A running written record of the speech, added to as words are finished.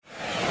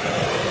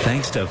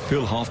Thanks to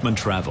Phil Hoffman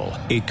Travel,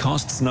 it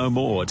costs no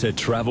more to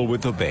travel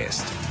with the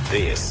best.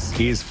 This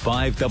is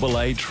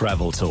 5AA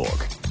Travel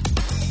Talk.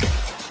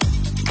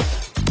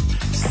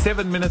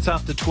 7 minutes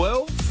after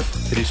 12.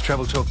 It is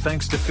Travel Talk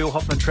thanks to Phil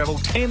Hoffman Travel.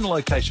 10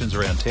 locations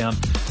around town.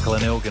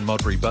 Glenelg and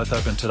Modbury both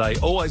open today.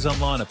 Always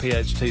online at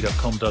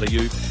pht.com.au.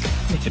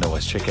 You can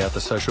always check out the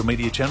social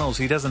media channels.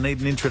 He doesn't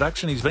need an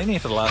introduction. He's been here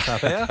for the last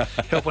half hour,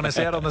 helping us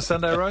out on the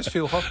Sunday roast.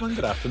 Phil Hoffman,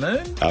 good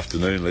afternoon.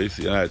 Afternoon, Leith.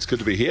 It's good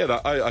to be here.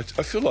 I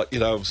feel like,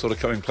 I'm sort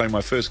of playing my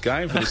first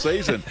game for the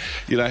season.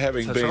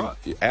 Having That's been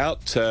right.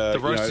 out. The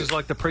roast is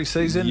like the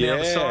pre-season. Now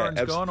the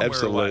siren's gone. And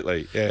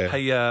absolutely. We're away.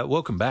 Hey,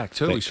 welcome back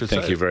too.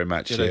 Thank you very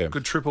much. You had a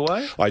good trip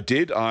away. I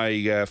did.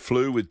 I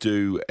flew with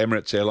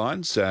Emirates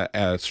Airlines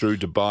through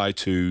Dubai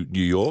to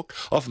New York.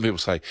 Often people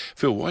say,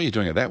 Phil, why are you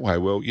doing it that way?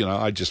 Well,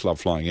 I just love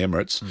flying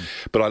Emirates,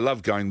 but I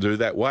love going through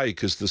that way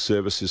because the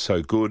service is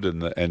so good,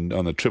 and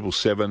on the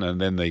 777 and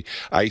then the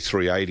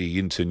A380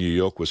 into New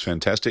York was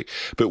fantastic.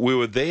 But we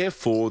were there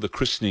for the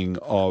christening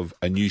of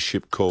a new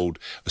ship called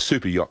a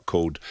super yacht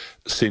called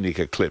Scenic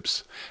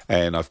Eclipse,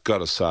 and I've got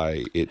to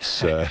say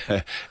it's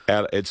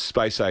it's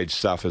space age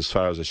stuff as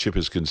far as a ship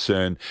is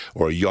concerned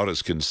or a yacht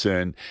is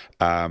concerned.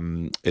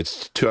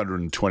 It's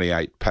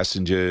 228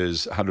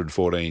 passengers,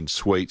 114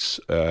 suites,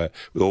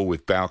 all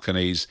with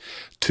balconies,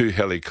 2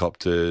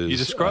 helicopters. You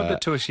described it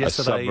to us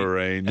yesterday a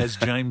submarine. as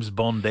James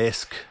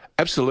Bond-esque.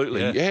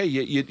 Absolutely, yeah.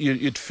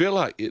 You'd feel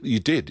like you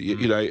did,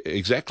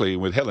 exactly.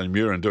 With Helen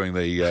Mirren doing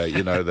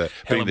the,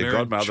 being the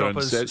godmother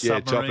choppers,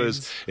 and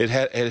choppers. It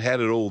had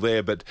it all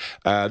there. But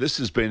this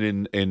has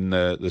been in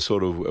the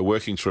sort of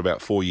workings for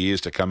about 4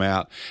 years to come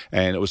out,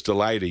 and it was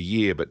delayed a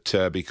year, but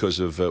because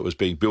of it was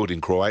being built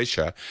in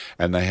Croatia,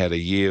 and they had a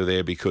year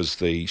there because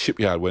the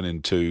shipyard went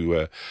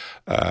into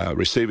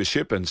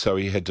receivership, and so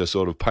he had to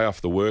sort of pay off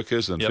the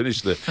workers and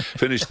finish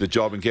the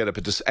job and get it.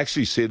 But to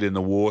actually sit in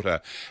the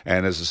water,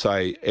 and as I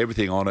say,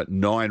 everything on it,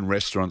 9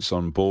 restaurants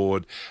on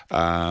board,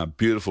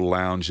 beautiful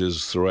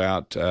lounges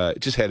throughout,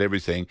 just had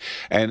everything.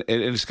 And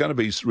it's going to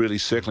be really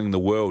circling the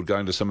world,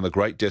 going to some of the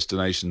great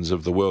destinations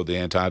of the world, the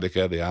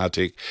Antarctica, the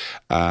Arctic.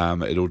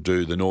 It'll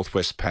do the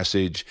Northwest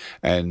Passage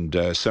and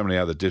so many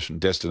other different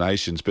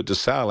destinations. But to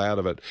sail out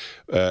of it,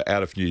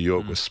 out of New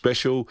York was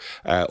special.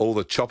 All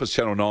the choppers,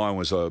 Channel 9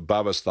 was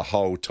above us the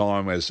whole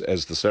time as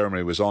the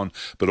ceremony was on,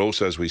 but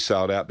also as we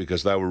sailed out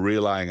because they were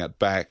relaying it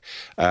back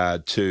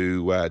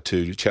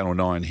to Channel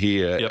 9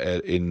 here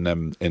in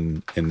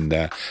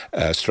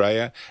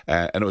Australia,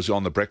 and it was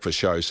on the breakfast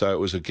show, so it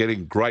was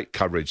getting great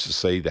coverage to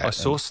see that. I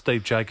saw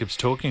Steve Jacobs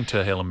talking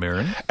to Helen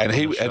Mirren, and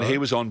he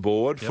was on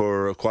board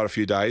for quite a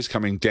few days,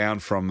 coming down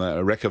from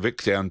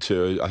Reykjavik down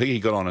to, I think he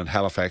got on in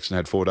Halifax and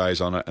had 4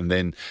 days on it, and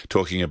then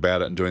talking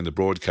about it and doing the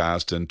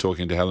broadcast and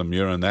talking to Helen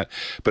Mirren and that.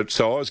 But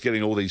so I was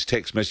getting all these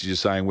text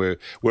messages saying, "Where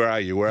are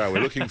you? Where are we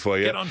looking for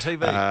you?" Get on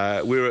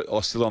TV. We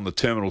were still on the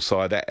terminal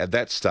side at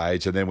that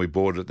stage, and then we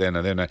boarded it then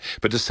and then.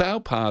 But to sail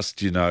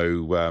past,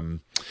 the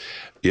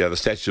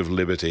Statue of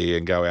Liberty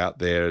and go out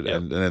there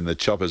and then the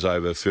choppers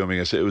over filming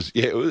us.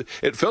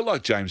 It felt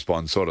like James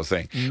Bond sort of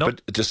thing.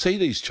 But to see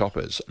these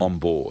choppers on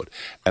board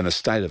and the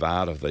state of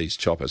art of these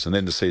choppers, and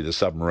then to see the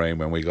submarine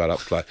when we got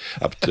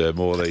up to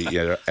more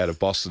out of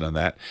Boston and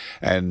that.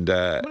 And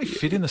how many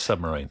fit in the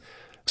submarine?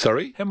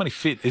 Sorry? How many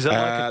fit? Is that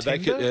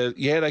like a tender?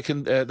 They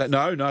can.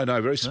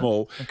 No, very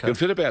small. Okay. Can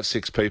fit about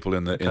 6 people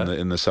in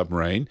the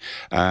submarine,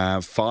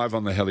 5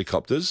 on the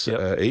helicopters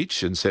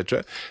each,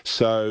 etc.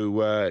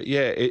 So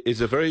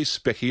it's a very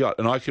specky yacht,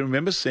 and I can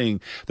remember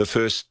seeing the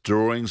first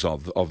drawings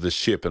of this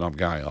ship, and I'm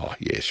going, oh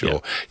yeah,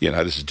 sure,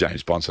 this is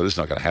James Bond, so this is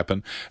not going to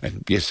happen,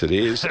 and yes, it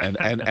is,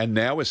 and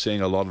now we're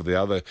seeing a lot of the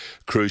other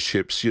cruise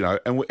ships,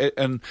 and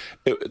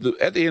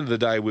at the end of the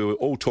day, we were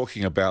all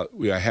talking about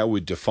how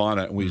we define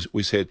it, and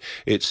we said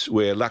it's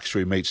where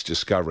luxury meets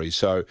discovery.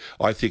 So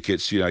I think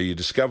it's, you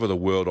discover the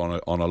world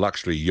on a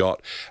luxury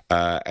yacht,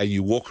 and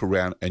you walk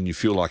around and you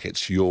feel like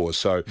it's yours.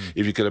 So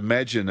if you could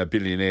imagine a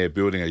billionaire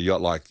building a yacht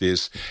like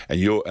this,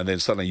 and then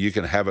suddenly you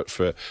can have it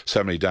for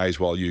so many days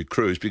while you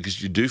cruise,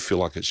 because you do feel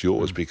like it's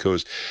yours,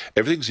 because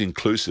everything's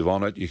inclusive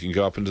on it. You can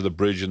go up into the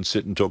bridge and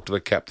sit and talk to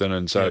the captain,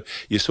 and so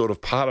you're sort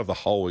of part of the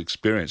whole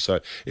experience. So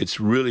it's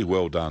really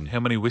well done. How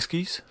many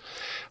whiskies?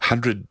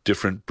 100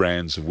 different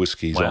brands of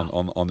whiskies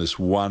on this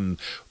one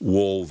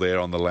wall there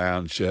on the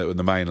lounge, in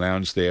the main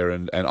lounge there.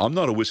 And I'm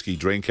not a whiskey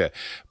drinker,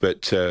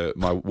 but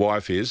my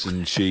wife is,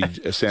 and she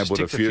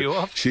sampled a few.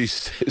 She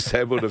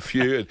sampled a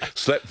few and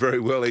slept very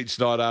well each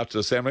night after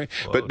the ceremony.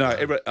 But no,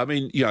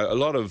 a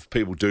lot of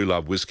people do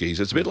love whiskies.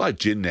 It's a bit like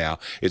gin now.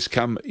 It's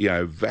come,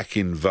 back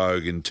in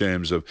vogue in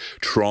terms of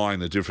trying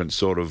the different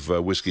sort of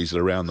whiskies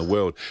around the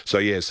world. So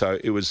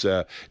it was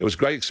a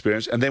great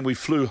experience. And then we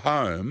flew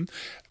home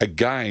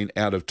again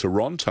out of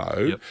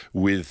Toronto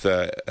with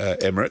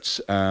Emirates.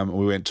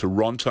 We went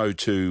Toronto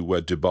to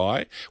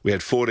Dubai. We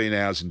had 14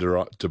 hours in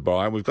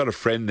Dubai. We've got a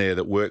friend there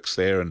that works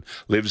there and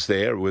lives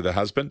there with her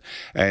husband,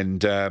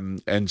 and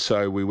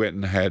so we went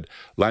and had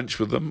lunch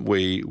with them.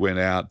 We went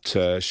out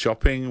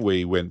shopping.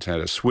 We went and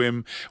had a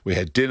swim. We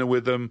had dinner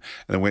with them,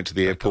 and then went to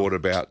the airport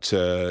about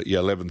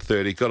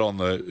 11:30. Got on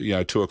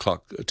the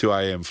 2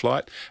 a.m.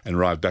 flight and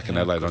arrived back in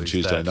Adelaide on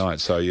Tuesday night.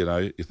 So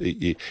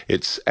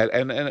it's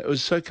and it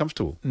was so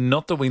comfortable.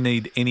 Not that we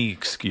need any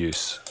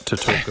excuse to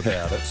talk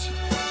about it,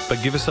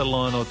 but give us a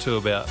line or two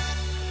about.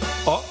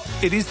 Oh,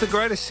 it is the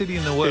greatest city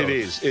in the world. It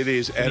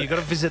is. And you've got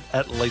to visit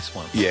at least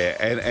once. Yeah,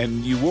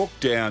 and you walk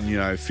down,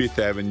 Fifth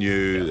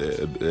Avenue,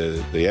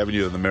 the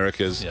Avenue of the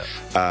Americas,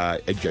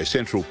 and you go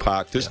Central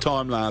Park. This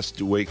time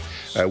last week,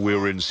 we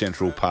were in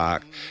Central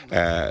Park.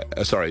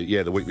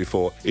 The week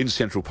before, in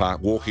Central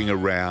Park, walking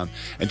around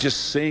and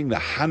just seeing the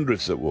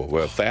hundreds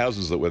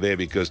thousands that were there,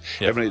 because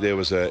evidently there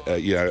was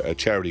a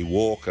charity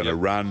walk and a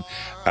run.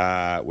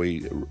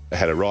 We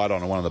had a ride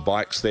on one of the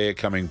bikes there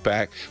coming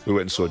back. We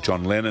went and saw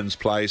John Lennon's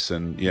place,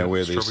 and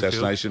where the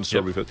assassination,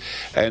 Strawberry Field,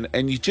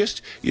 and you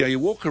just you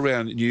walk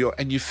around New York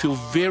and you feel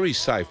very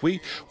safe. We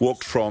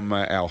walked from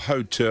our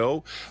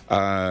hotel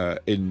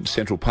in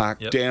Central Park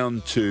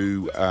down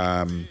to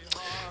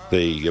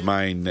the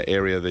main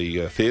area,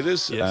 the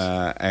theatres,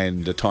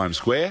 and Times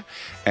Square,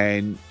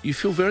 and you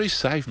feel very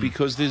safe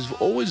because there's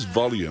always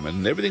volume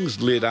and everything's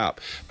lit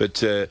up.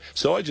 But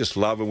so I just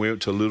love, and we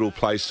went to a little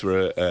place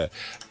for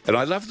and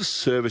I love the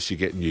service you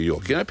get in New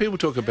York. People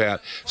talk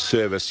about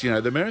service.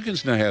 The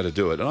Americans know how to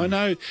do it, and I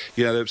know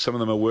that some of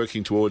them are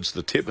working towards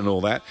the tip and all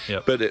that.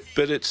 But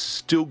it's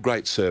still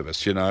great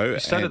service. You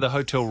stayed at the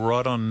hotel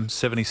right on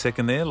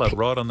 72nd there, like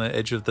right on the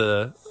edge of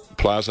the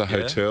Plaza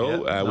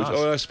Hotel, nice. Which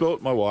I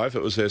spoilt my wife.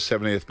 It was her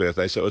 70th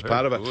birthday, so it was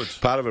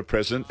part of a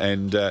present,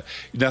 and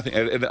nothing.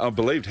 And I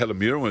believed Helen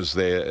Mirren was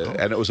there,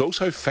 and it was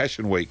also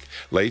Fashion Week,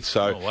 Leith.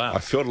 So I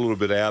felt a little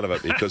bit out of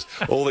it because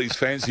all these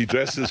fancy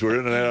dresses were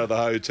in and out of the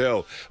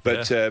hotel.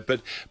 But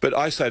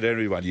I say to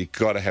everyone, you've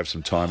got to have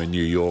some time in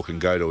New York and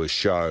go to a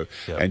show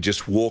and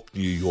just walk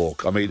New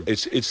York. I mean,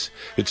 it's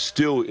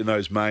still in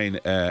those main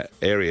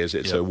areas.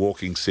 It's a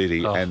walking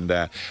city, and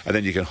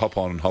then you can hop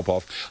on and hop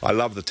off. I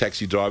love the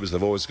taxi drivers.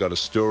 They've always got a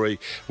story.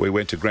 We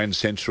went to Grand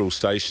Central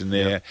Station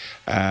there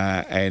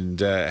and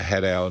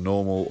had our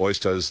normal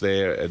oysters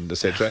there, and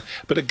etc.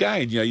 But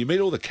again, you meet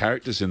all the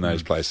characters in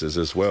those places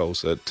as well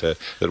that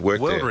work there.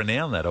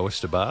 World-renowned, that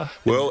oyster bar.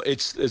 Well,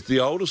 it's the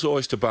oldest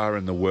oyster bar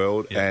in the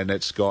world, and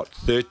it's got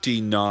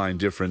 39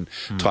 different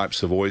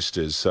types of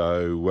oysters.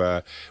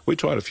 So we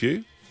tried a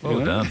few.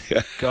 Well done.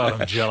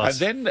 God, I'm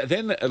jealous. And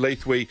then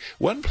Leith,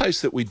 one place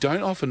that we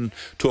don't often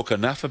talk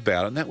enough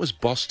about, and that was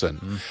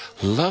Boston.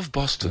 Love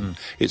Boston.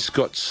 It's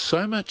got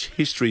so much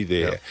history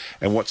there,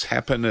 and what's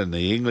happened, and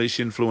the English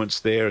influence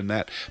there, and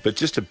that. But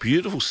just a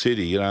beautiful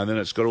city, and then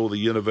it's got all the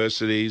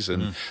universities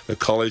and the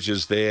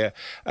colleges there.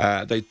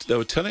 They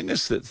were telling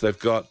us that they've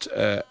got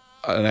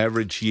an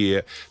average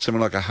year,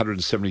 something like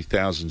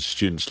 170,000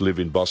 students live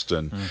in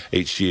Boston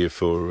each year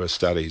for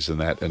studies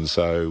and that. And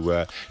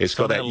so it's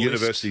got that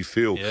university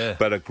feel,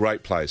 but a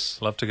great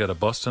place. Love to go to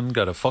Boston,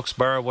 go to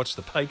Foxborough, watch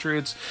the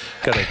Patriots,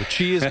 go to the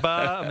Cheers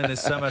bar. I mean, there's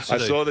so much to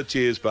do. I saw the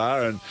Cheers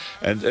bar,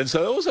 and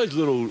so all those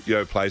little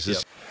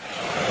places.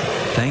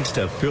 Thanks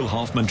to Phil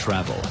Hoffman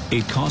Travel,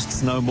 it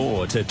costs no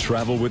more to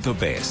travel with the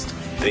best.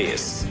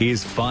 This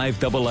is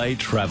 5AA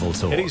Travel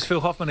Talk. Eddie's Phil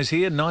Hoffman is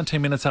here, 19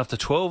 minutes after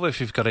 12.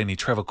 If you've got any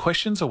travel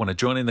questions or want to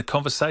join in the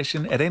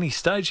conversation at any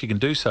stage, you can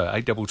do so.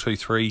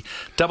 8223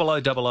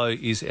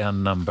 0000 is our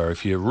number.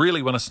 If you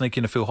really want to sneak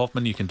into Phil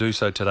Hoffman, you can do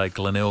so today.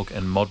 Glenelg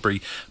and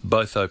Modbury,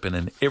 both open,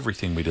 and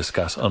everything we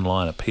discuss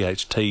online at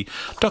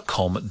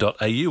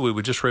pht.com.au. We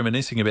were just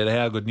reminiscing about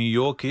how good New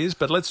York is,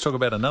 but let's talk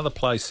about another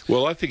place.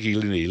 Well, I think he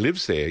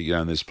lives there,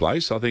 in this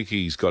place. I think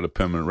he's got a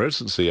permanent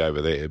residency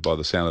over there by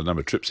the sound of the number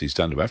of trips he's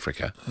done to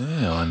Africa.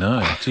 Yeah, I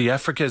know. Gee,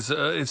 Africa's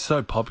it's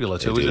so popular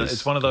too, isn't it?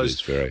 It's one of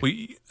those.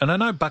 And I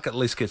know bucket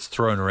list gets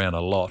thrown around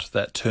a lot,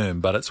 that term,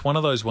 but it's one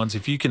of those ones.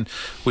 If you can,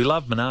 we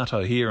love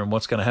Monarto here and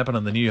what's going to happen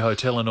in the new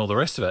hotel and all the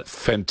rest of it.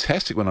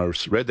 Fantastic. When I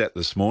read that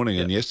this morning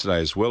and yesterday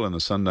as well in the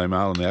Sunday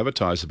Mail and the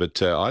Advertiser,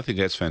 but I think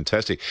that's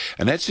fantastic,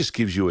 and that just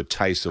gives you a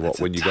taste of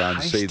when you go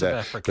and see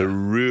the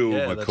real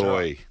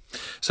McCoy. Right.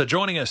 So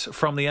joining us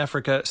from the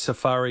Africa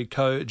Safari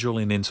Co,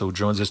 Julian Insel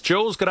joins us.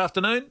 Jules, good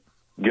afternoon.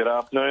 Good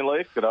afternoon,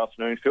 Leif. Good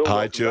afternoon, Phil.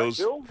 Hi,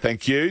 Jules.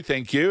 Thank you.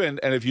 And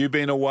have you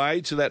been away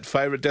to that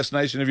favourite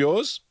destination of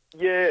yours?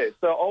 Yeah,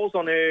 so I was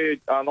on air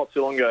not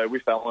too long ago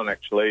with Alan,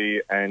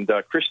 actually, and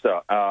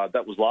Krista.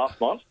 That was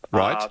last month.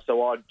 Right.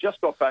 So I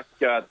just got back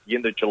at the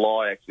end of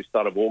July, actually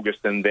start of August,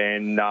 and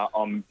then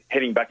I'm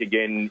heading back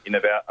again in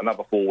about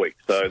another 4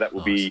 weeks. So that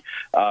will be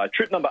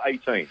trip number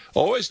 18. I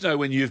always know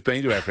when you've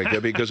been to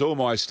Africa because all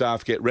my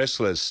staff get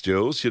restless,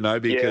 Jules,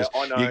 because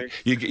I know.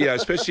 You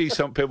especially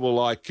some people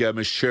like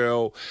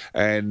Michelle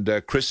and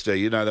Krista,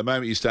 the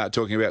moment you start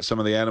talking about some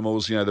of the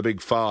animals, the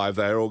big five,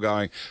 they're all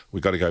going,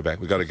 we've got to go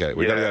back, we've got to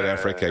go about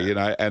Africa, you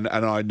know, and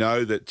I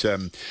know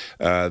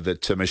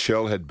that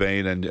Michelle had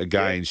been, and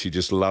again, she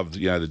just loved,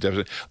 you know, the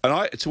desert.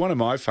 And it's one of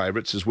my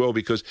favourites as well,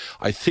 because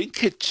I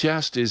think it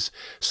just is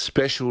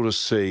special to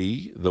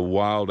see the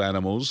wild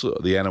animals,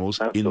 the animals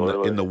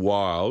in the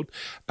wild,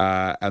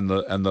 and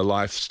the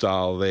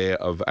lifestyle there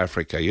of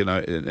Africa, you know,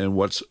 and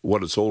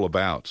what it's all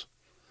about.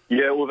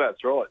 Yeah, well,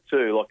 that's right,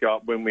 too. Like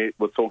when we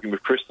were talking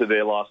with Krista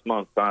there last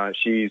month,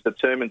 she's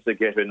determined to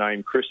get her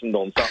name christened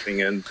on something,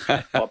 and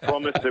I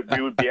promised that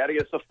we would be adding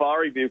a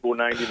safari vehicle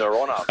named in her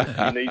honour.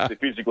 She needs to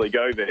physically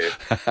go there.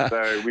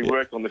 So we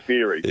worked on the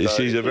theory. So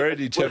she's a very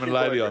determined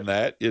lady on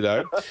that, you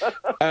know.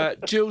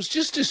 Jules,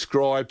 just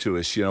describe to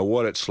us, you know,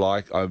 what it's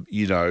like,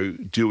 you know,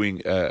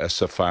 doing a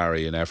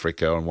safari in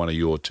Africa on one of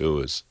your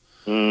tours.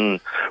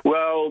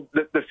 Well,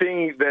 the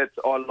thing that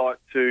I like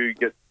to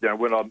get, you know,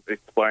 when I'm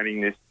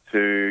explaining this to,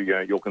 you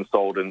know, your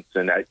consultants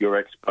and at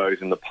your expos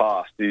in the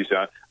past is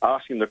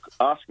asking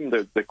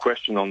the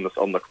question on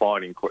the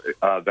client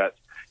that,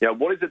 you know,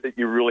 what is it that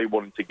you really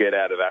wanted to get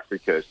out of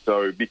Africa?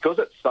 So because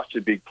it's such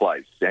a big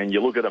place, and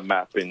you look at a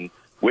map, and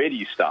where do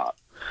you start?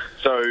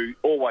 So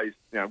always,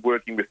 you know,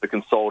 working with the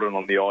consultant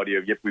on the idea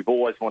of, yep, we've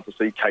always wanted to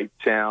see Cape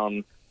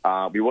Town.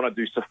 We want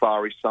to do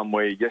safari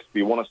somewhere. Yes,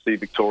 we want to see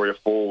Victoria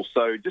Falls.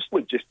 So just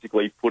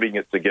logistically putting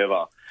it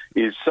together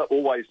is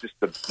always just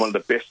one of the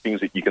best things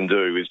that you can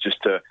do, is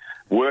just to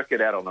work it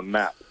out on a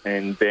map,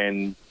 and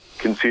then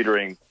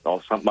considering,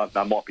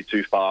 that might be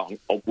too far,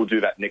 we'll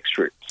do that next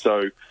trip.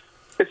 So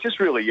it's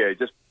just really,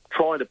 just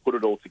trying to put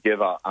it all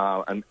together,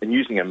 and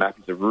using a map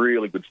is a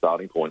really good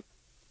starting point.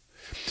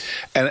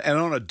 And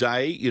on a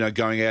day, you know,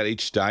 going out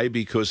each day,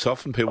 because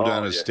often people don't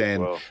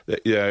understand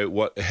that, you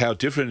know, how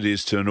different it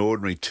is to an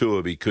ordinary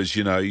tour, because,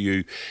 you know,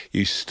 you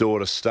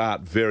sort of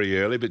start very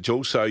early, but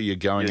also you're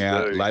going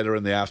out later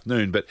in the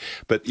afternoon. But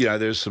you know,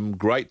 there's some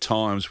great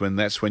times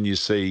that's when you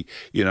see,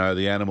 you know,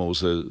 the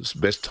animals, the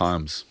best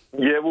times.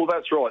 Yeah, well,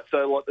 that's right.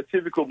 So, like the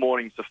typical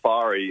morning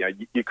safari,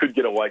 you could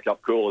get a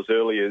wake-up call as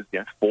early as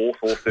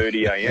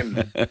 4:30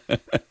 a.m.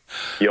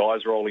 Your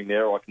eyes rolling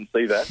there, I can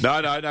see that.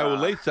 No. Well,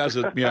 Leith does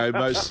it, you know,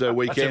 most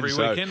weekends. That's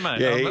every weekend,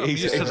 mate. Yeah,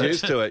 he's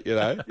used to it, you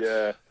know.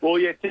 Yeah. Well,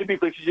 yeah,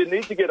 typically, because you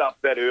need to get up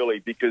that early,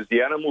 because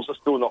the animals are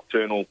still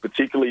nocturnal,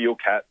 particularly your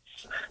cats.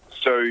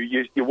 So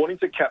you're wanting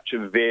to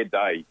capture their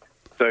day.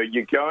 So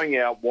you're going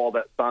out while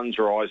that sun's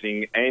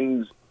rising,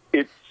 and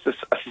it's the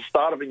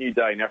start of a new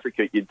day in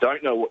Africa. You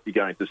don't know what you're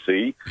going to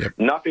see. Yep.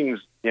 Nothing's,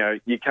 you know,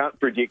 you can't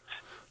predict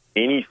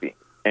anything.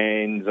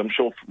 And I'm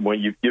sure when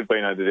you've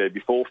been over there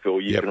before, Phil,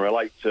 you can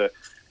relate to,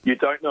 you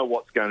don't know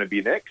what's going to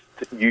be next.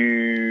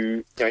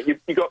 You've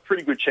got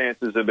pretty good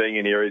chances of being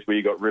in areas where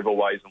you've got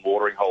riverways and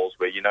watering holes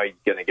where you know you're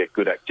going to get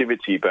good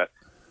activity, but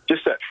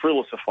just that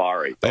thrill of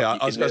safari. Yeah,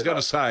 I was going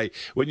to say,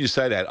 when you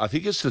say that, I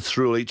think it's the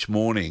thrill each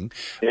morning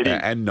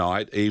and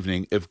night,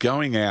 evening, of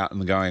going out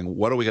and going,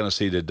 what are we going to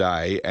see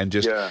today? And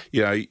just,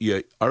 you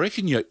know, I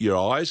reckon your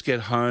eyes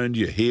get honed,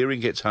 your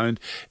hearing gets honed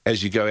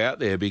as you go out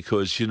there,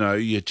 because, you know,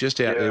 you're just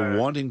out there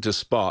wanting to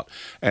spot.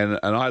 And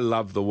I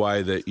love the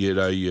way that, you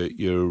know,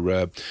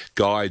 your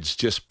guides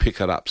just pick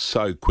it up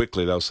so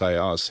quickly. They'll say,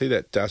 oh, see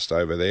that dust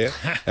over there?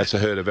 That's a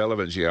herd of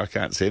elephants. I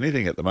can't see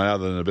anything at the moment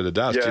other than a bit of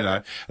dust, you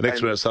know. The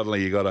next minute,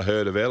 suddenly you got a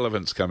herd of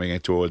elephants coming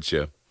towards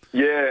you.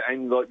 Yeah,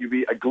 and like you'll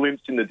be a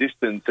glimpse in the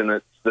distance, and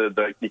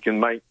it's you can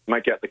make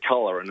out the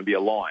colour, and it'll be a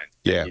lion.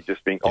 Yeah, and you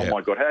just think, oh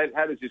my God,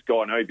 how does this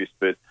guy know this?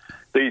 But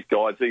these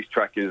guides, these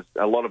trackers,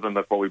 a lot of them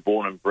are probably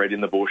born and bred in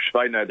the bush.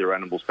 They know their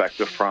animals back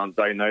to front.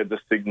 They know the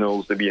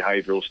signals, the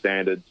behavioural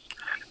standards.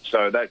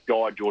 So that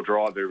guide, your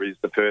driver, is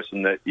the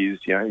person that is,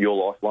 you know, your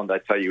lifeline. They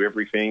tell you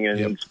everything,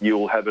 and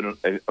you'll have an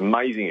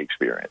amazing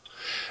experience.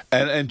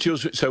 And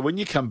Jules, so when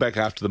you come back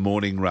after the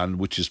morning run,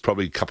 which is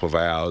probably a couple of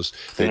hours,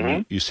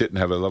 then you sit and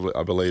have a lovely,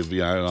 I believe,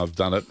 you know, and I've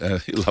done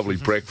it, lovely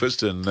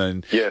breakfast,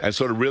 and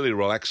sort of really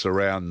relax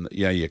around,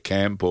 you know, your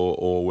camp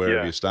or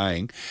wherever you're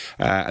staying,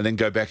 and then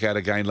go back out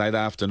again late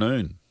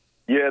afternoon.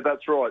 Yeah,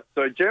 that's right.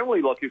 So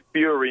generally, like if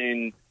you're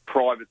in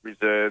private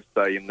reserves,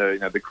 say in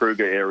the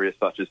Kruger area,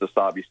 such as the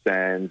Sabi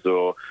Sands,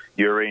 or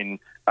you're in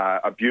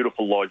a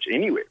beautiful lodge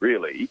anywhere,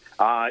 really,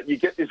 you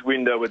get this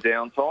window of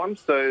downtime.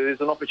 So there's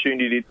an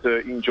opportunity to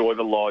enjoy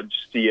the lodge,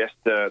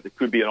 siesta. There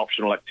could be an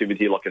optional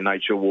activity like a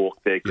nature walk.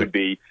 There could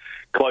be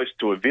close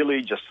to a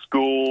village, a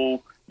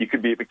school. You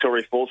could be at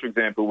Victoria Falls, for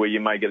example, where you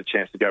may get a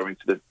chance to go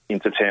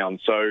into town.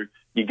 So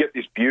you get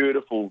this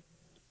beautiful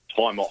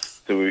time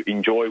off to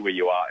enjoy where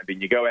you are, and then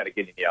you go out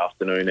again in the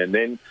afternoon, and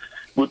then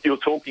you were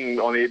talking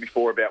on air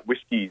before about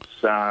whiskies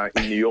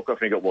in New York, I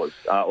think it was,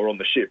 or on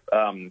the ship.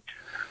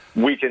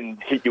 We can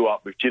hit you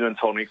up with gin and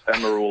tonics,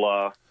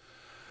 Amarula,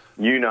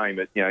 you name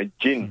it. You know,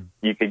 gin.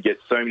 You could get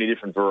so many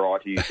different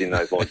varieties in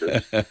those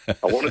lodges. I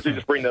wanted to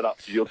just bring that up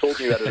because you were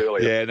talking about it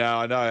earlier. Yeah, no,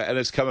 I know, and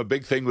it's come a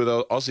big thing with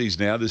Aussies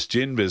now, this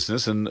gin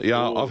business, and you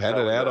know, I've had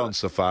it out on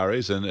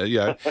safaris, and you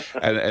know,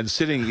 and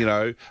sitting, you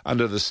know,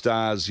 under the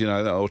stars, you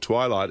know, or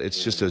twilight,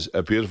 it's just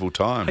a beautiful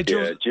time. Hey,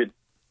 Jules,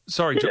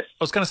 Sorry, Yes.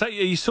 I was going to say,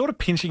 you're sort of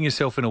pinching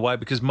yourself in a way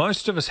because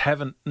most of us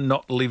haven't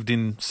not lived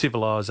in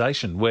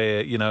civilization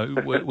where,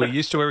 we're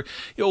used to where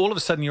all of a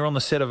sudden you're on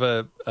the set of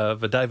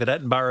a David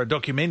Attenborough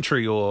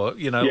documentary or,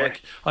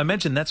 like I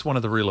imagine that's one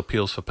of the real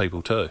appeals for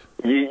people too.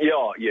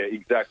 Yeah,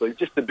 exactly.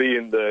 Just to be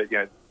in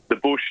the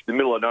bush, the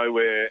middle of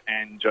nowhere,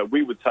 and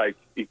we would take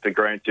it for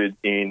granted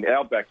in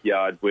our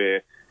backyard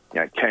where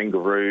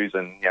kangaroos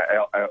and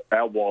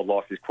our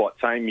wildlife is quite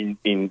tame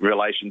in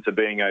relation to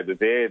being over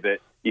there, that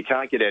you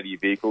can't get out of your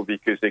vehicle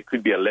because there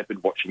could be a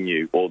leopard watching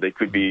you or there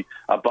could be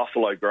a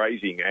buffalo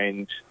grazing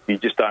and you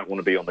just don't want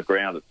to be on the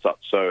ground as such.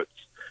 So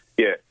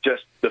it's,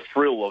 just the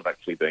thrill of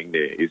actually being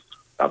there is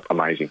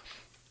amazing.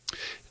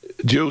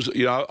 Jules,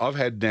 I've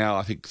had now,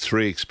 I think,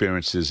 3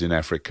 experiences in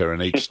Africa,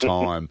 and each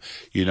time,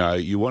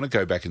 you want to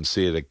go back and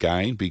see it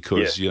again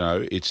because,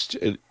 it's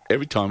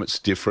every time it's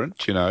different,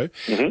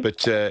 Mm-hmm.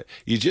 But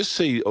you just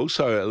see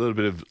also a little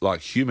bit of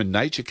like human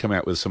nature come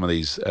out with some of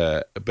these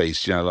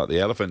beasts, like the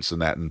elephants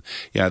and that, and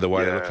the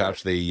way they look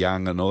after their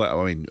young and all that.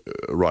 I mean,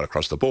 right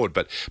across the board.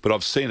 But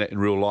I've seen it in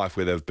real life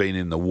where they've been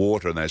in the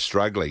water and they're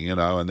struggling,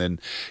 and then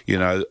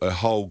a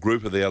whole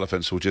group of the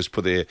elephants will just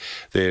put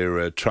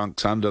their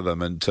trunks under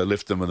them and to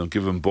lift them and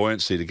give them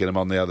buoyancy to get them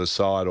on the other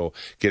side, or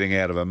getting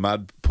out of a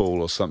mud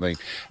pool or something.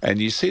 And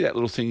you see that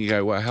little thing, you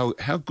go, wow,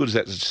 how good is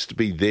that just to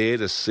be there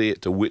to see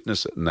it, to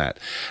witness it and that.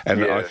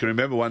 And I can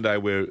remember one day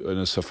we were in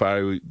a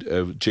safari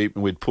jeep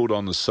and we'd pulled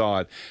on the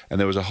side and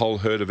there was a whole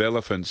herd of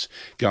elephants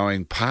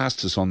going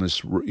past us on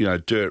this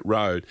dirt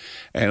road,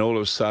 and all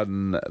of a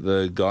sudden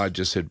the guy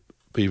just said,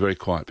 be very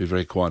quiet, be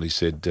very quiet. He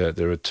said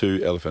there are 2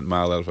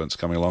 male elephants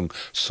coming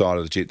alongside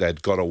of the jeep.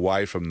 They'd got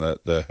away from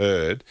the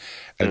herd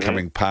and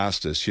coming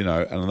past us,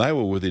 and they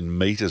were within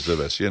metres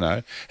of us,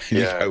 And you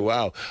go,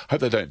 wow, I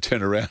hope they don't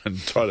turn around and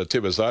try to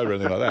tip us over or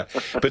anything like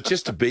that. But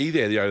just to be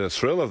there, the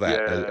thrill of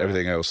that and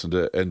everything else, and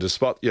to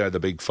spot, the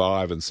big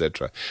 5,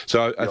 etc.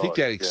 So I think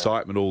that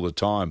excitement all the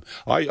time,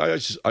 I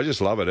just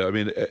love it. I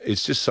mean,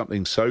 it's just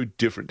something so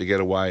different to get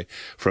away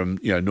from,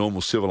 normal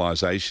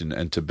civilization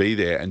and to be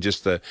there, and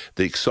just the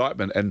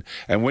excitement. And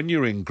when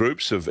you're in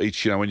groups of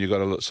each, when you've got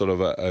a sort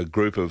of a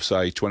group of,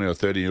 say, 20 or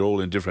 30, you're all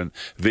in different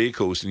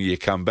vehicles and you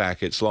come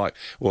back, it's like,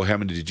 well, how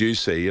many did you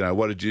see?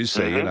 What did you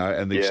see?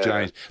 And the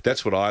exchange.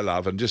 That's what I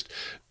love, and just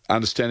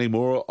understanding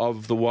more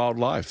of the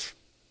wildlife.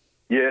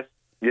 Yes.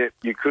 Yeah,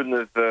 you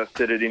couldn't have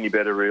said it any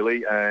better,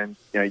 really. And,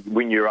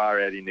 when you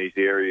are out in these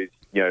areas,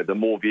 the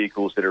more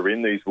vehicles that are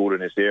in these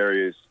wilderness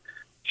areas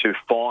to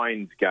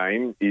find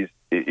game is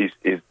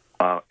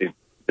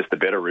just the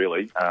better,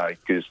 really,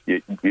 because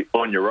you're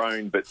on your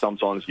own, but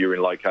sometimes you're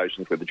in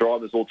locations where the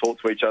drivers all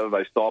talk to each other,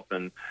 they stop,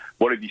 and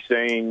what have you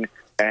seen?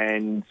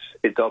 And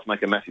it does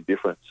make a massive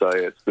difference. So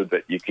it's good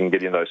that you can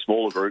get in those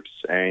smaller groups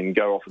and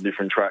go off on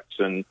different tracks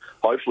and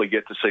hopefully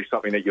get to see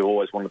something that you've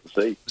always wanted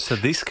to see. So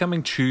this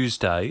coming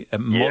Tuesday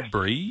at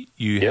Modbury,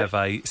 you have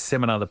a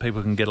seminar that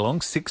people can get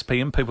along, 6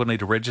 p.m. People need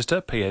to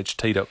register,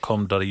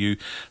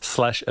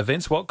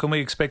 pht.com.au/events. What can we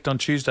expect on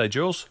Tuesday,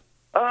 Jules?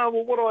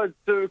 Well, what I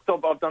do,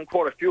 I've done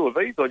quite a few of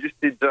these. I just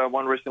did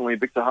one recently in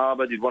Victor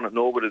Harbour, did one at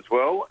Norbert as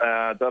well,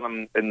 done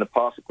them in the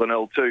past at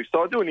Glenelg too.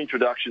 So I do an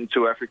introduction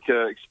to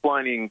Africa,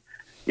 explaining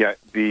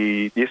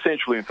the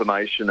essential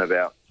information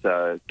about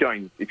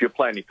going, if you're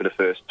planning for the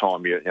first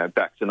time,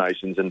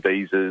 vaccinations and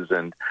visas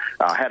and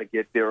how to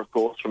get there, of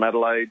course, from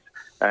Adelaide,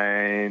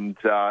 and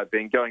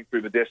then going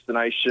through the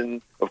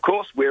destination. Of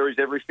course, where is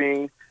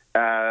everything?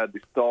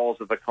 The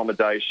styles of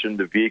accommodation,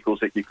 the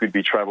vehicles that you could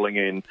be travelling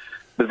in,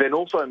 but then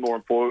also, more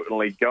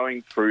importantly,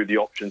 going through the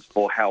options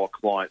for how a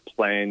client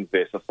plans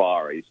their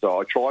safari. So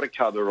I try to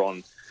cover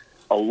on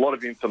a lot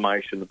of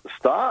information at the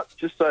start,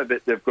 just so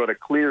that they've got a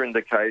clear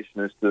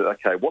indication as to,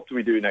 okay, what do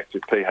we do next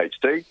with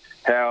PHT?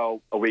 How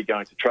are we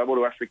going to travel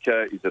to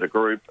Africa? Is it a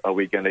group? Are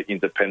we going to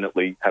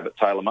independently have it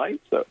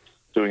tailor-made? So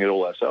doing it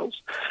all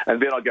ourselves.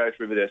 And then I go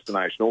through the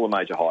destination, all the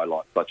major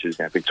highlights, such as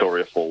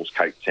Victoria Falls,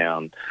 Cape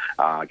Town,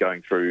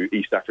 going through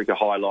East Africa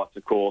highlights,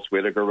 of course,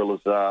 where the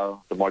gorillas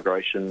are, the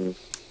migration,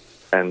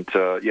 and,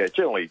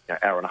 generally an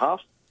hour and a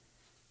half.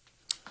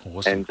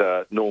 Awesome.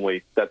 And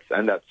normally that's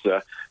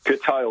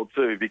curtailed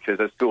too, because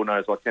as Phil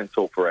knows, I can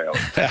talk for hours.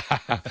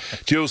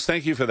 Jules,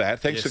 thank you for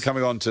that. Thanks for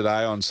coming on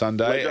today on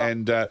Sunday,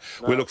 and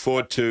we look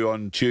forward to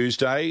on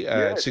Tuesday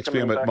at 6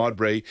 p.m. at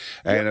Modbury.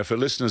 And for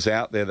listeners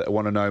out there that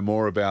want to know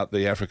more about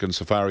the African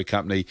Safari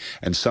Company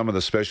and some of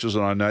the specials,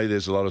 and I know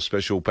there's a lot of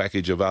special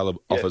package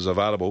offers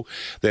available,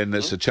 then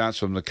there's a chance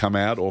for them to come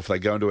out, or if they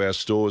go into our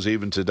stores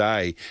even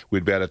today,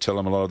 we'd be able to tell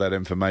them a lot of that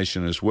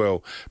information as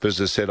well. But as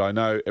I said, I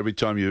know every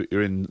time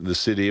you're in the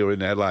city or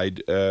in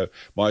Adelaide,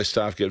 my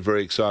staff get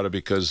very excited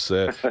because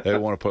they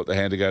want to put their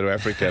hand to go to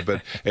Africa.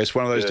 But it's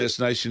one of those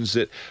destinations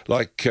that,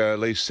 like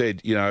Leif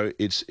said,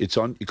 it's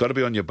on. You've got to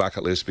be on your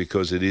bucket list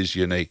because it is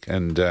unique.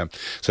 And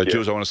so,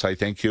 Jules, I want to say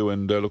thank you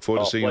and look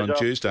forward to seeing you on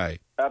Tuesday.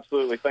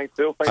 Absolutely. Thanks,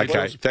 Phil. Thanks,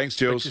 Jules. Thank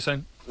you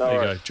soon. There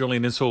you go.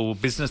 Julian Insull,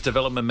 Business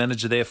Development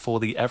Manager there for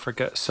the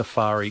Africa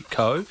Safari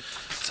Co.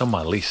 It's on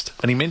my list.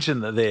 And he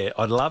mentioned that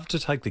I'd love to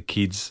take the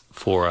kids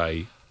for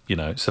a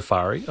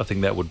safari. I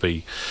think that would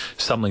be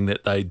something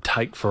that they'd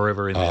take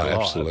forever in their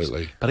lives.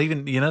 Absolutely. But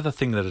even, the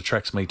thing that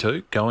attracts me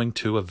too, going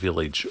to a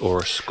village or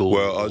a school.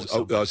 Well,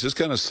 I was just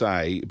going to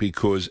say,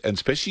 because, and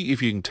especially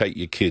if you can take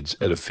your kids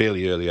at a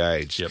fairly early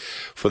age,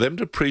 for them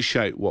to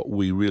appreciate what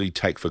we really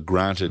take for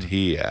granted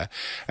here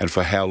and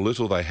for how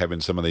little they have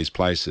in some of these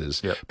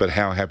places, but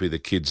how happy the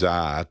kids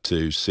are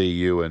to see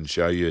you and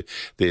show you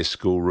their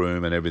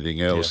schoolroom and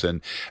everything else.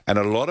 And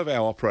a lot of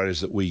our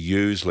operators that we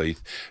usually,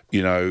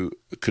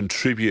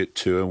 contribute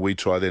to, and we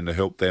try then to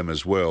help them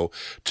as well,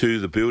 to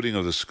the building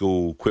of the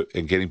school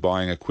and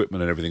buying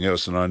equipment and everything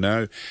else. And I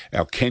know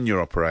our Kenya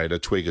operator,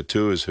 Twiga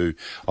Tours, who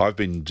I've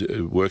been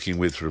working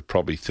with for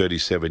probably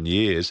 37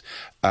 years,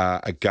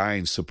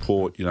 again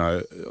support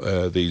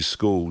these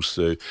schools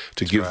to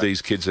give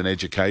these kids an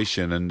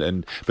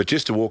education but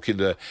just to walk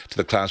into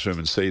the classroom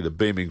and see the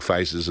beaming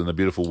faces and the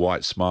beautiful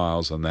white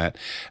smiles and that,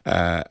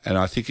 and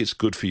I think it's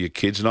good for your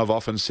kids. And I've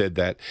often said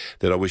that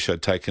I wish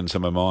I'd taken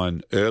some of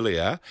mine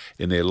earlier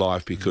in their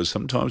life, because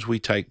sometimes we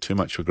take too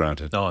much for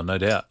granted. Oh, no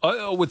doubt.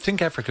 I would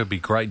think Africa would be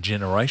great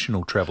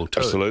generational travel too.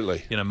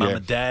 Absolutely. Mum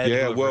and dad who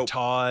have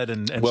retired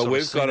and well, sort of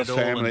we've got a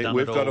family.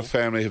 We've got a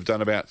family who've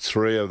done about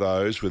 3 of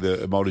those with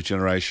a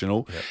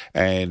multi-generational,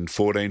 and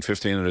 14,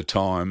 15 at a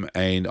time.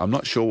 And I'm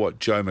not sure what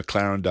Joe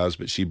McLaren does,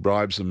 but she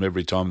bribes them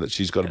every time that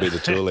she's got to be the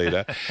tour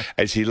leader,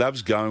 and she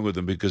loves going with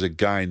them because,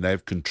 again,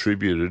 they've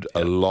contributed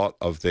a lot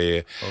of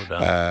their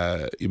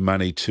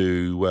money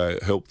to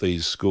help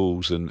these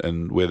schools and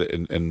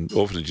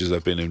orphanages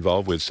they've been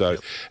involved with. So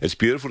it's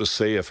beautiful to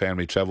see a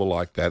family travel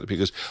like that,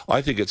 because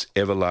I think it's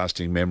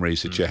everlasting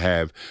memories that you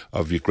have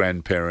of your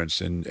grandparents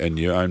and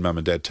your own mum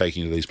and dad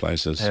taking you to these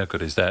places. How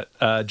good is that?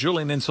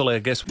 Julian Insel, our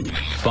guest.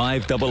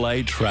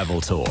 5AA Travel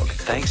Talk.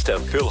 Thanks to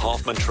Phil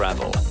Hoffman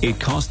Travel. It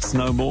costs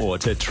no more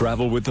to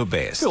travel with the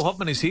best. Phil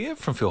Hoffman is here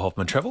from Phil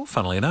Hoffman Travel.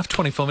 Funnily enough,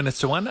 24 minutes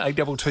to 1.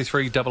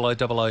 8223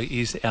 0000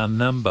 is our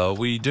number.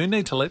 We do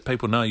need to let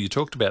people know, you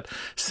talked about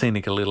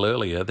Scenic a little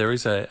earlier. There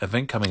is an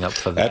event coming up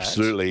for that.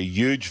 Absolutely. A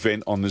huge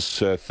event on this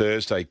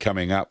Thursday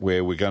coming up,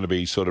 where we're going to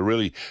be sort of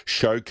really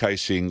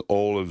showcasing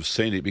all of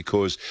Scenic,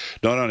 because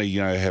not only,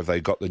 have they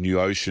got the new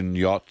ocean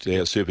yacht,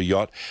 super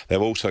yacht,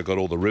 they've also got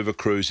all the river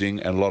cruising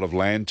and a lot of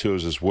land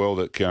tours as well.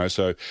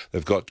 So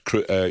they've got,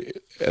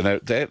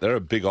 and they're a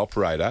big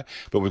operator,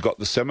 but we've got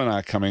the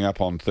seminar coming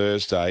up on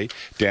Thursday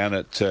down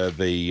at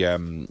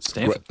the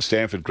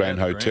Stanford Grand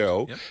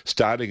Hotel,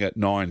 starting at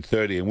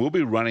 9:30, and we'll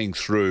be running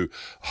through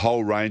a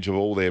whole range of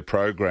all their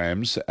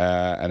programs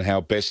and how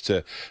best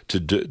to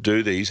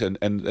do these. And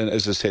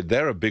as I said,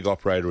 they're a big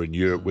operator in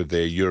Europe with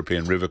their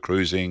European river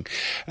cruising,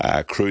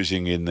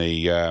 cruising in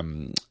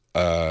the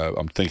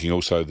I'm thinking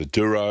also the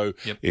Douro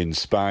in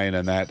Spain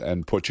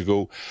and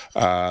Portugal.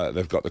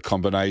 They've got the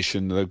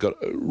combination. They've got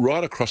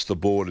right across the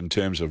board in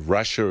terms of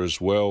Russia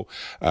as well,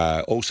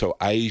 also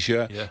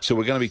Asia. So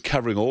we're going to be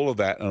covering all of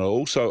that, and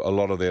also a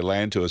lot of their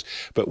land tours.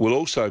 But we'll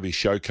also be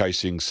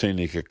showcasing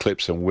Scenic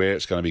Eclipse and where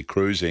it's going to be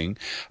cruising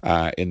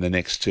in the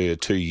next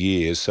 2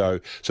 years.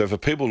 So for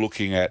people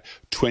looking at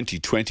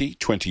 2020,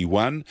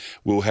 21,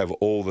 we'll have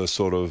all the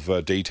sort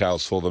of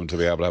details for them to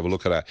be able to have a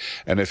look at it.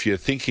 And if you're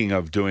thinking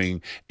of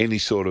doing any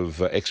sort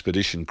of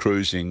expedition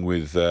cruising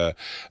with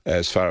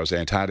as far as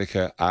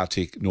Antarctica,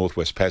 Arctic,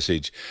 Northwest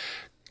Passage,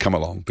 come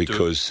along,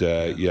 because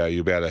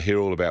you'll be able to hear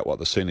all about what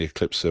the Scenic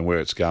Eclipse and where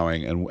it's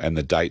going and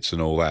the dates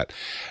and all that.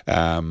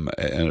 And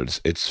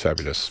it's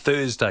fabulous.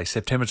 Thursday,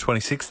 September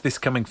 26th, this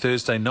coming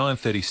Thursday,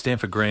 9:30,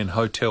 Stanford Grand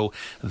Hotel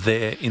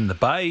there in the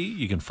Bay.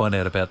 You can find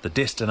out about the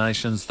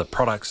destinations, the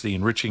products, the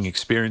enriching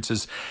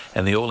experiences,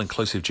 and the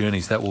all-inclusive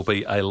journeys. That will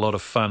be a lot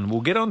of fun.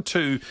 We'll get on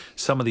to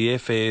some of the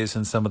airfares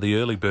and some of the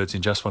early birds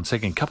in just one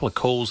second. A couple of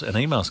calls and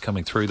emails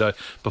coming through, though,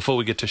 before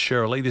we get to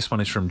Cheryl Lee. This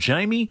one is from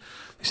Jamie.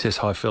 He says,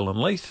 hi, Phil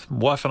and Leith.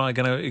 Wife and I are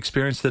going to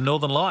experience the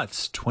Northern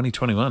Lights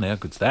 2021. How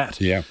good's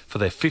that? Yeah. For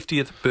their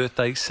 50th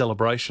birthday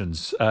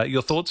celebrations.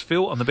 Your thoughts,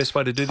 Phil, on the best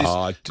way to do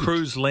this?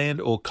 Cruise,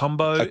 land or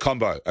combo? A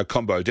combo.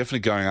 Definitely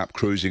going up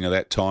cruising at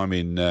that time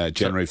in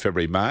January,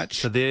 February, March.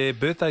 So their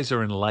birthdays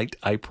are in late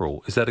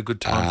April. Is that a good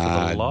time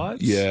for the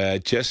lights? Yeah,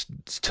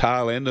 just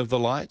tail end of the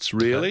lights,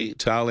 really. Okay.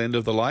 Tail end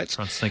of the lights.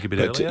 Try and sneak a bit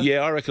earlier?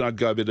 Yeah, I reckon I'd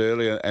go a bit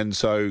earlier, and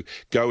so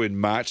go in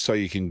March so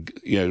you can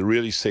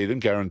really see them,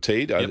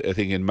 guaranteed, I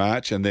think, in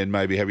March. And then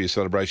maybe have your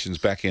celebrations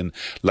back in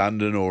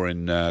London or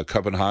in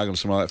Copenhagen or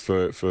something like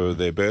that for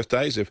their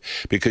birthdays,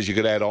 because you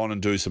could add on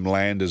and do some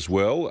land as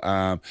well,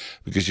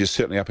 because you're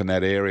certainly up in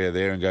that area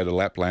there and go to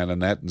Lapland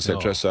and that,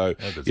 etc. So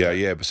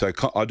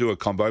I do a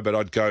combo, but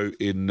I'd go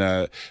in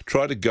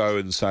try to go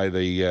in, say,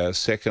 the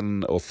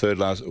second or third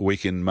last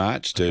week in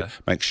March to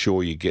make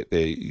sure you get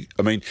there.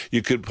 I mean,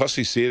 you could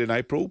possibly see it in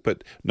April,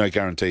 but no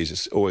guarantees.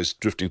 It's always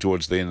drifting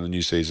towards the end of the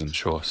new season.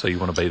 Sure. So you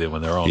want to be there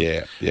when they're on.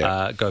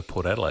 Yeah. Go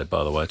Port Adelaide,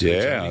 by the way.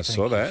 Yeah, I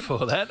saw that.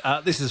 For that.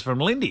 This is from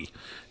Lindy.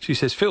 She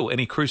says, Phil,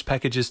 any cruise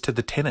packages to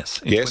the tennis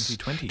in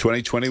 2020?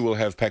 2020 we'll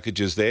have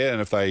packages there,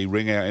 and if they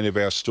ring out any of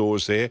our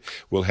stores there,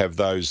 we'll have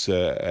those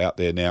out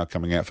there now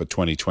coming out for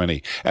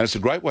 2020. And it's a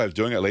great way of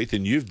doing it, Leith,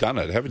 and you've done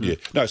it, haven't you?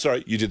 No,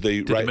 sorry, you did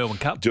the Melbourne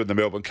Cup. Doing the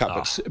Melbourne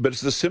Cup, but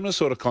it's the similar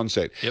sort of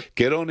concept. Yep.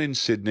 Get on in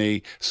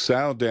Sydney,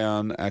 sail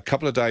down a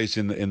couple of days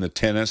in the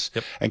tennis,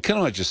 and can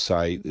I just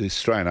say, the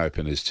Australian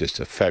Open is just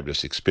a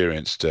fabulous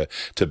experience to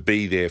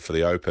be there for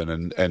the Open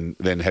and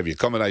then have your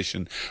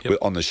accommodation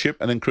on the ship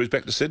and then cruise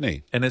back to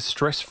Sydney. And it's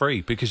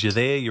stress-free because you're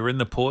there, you're in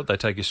the port, they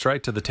take you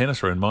straight to the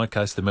tennis, or in my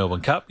case, the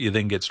Melbourne Cup. You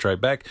then get straight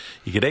back.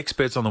 You get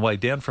experts on the way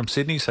down from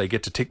Sydney, so you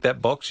get to tick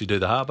that box. You do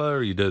the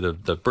harbour, you do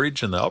the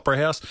bridge and the Opera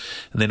House,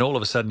 and then all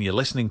of a sudden you're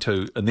listening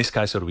to, in this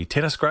case, it'll be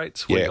tennis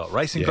greats. We've got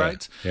racing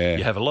greats. Yeah.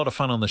 You have a lot of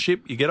fun on the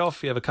ship. You get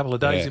off, you have a couple of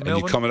days in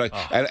Melbourne.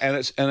 And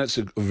it's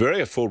a very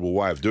affordable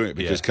way of doing it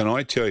because can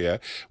I tell you,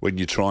 when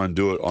you try and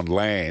do it on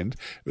land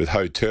with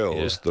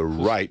hotels, the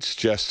rates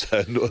just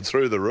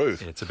through the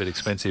roof. Yeah, it's a bit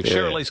expensive.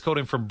 Cheryl Lee's called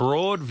in from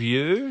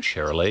Broadview.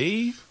 Cheryl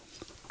Lee.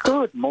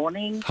 Good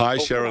morning. Hi,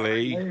 Cheryl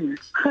Lee.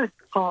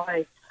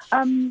 Hi.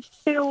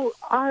 Phil,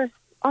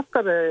 I've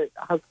got a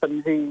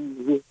husband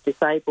who is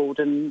disabled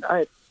and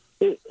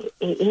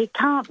he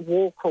can't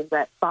walk all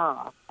that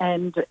far.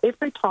 And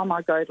every time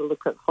I go to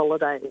look at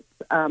holidays,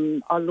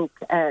 I look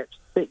at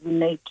that you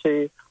need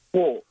to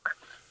walk.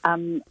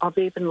 I've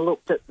even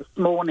looked at this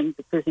morning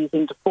because he's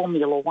into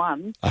Formula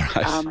One. All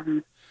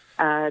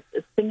right.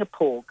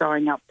 Singapore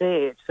going up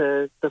there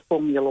to the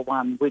Formula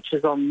One, which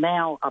is on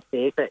now up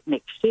there, but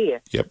next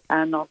year. Yep.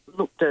 And I've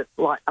looked at,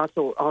 I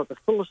thought, the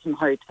Fullerton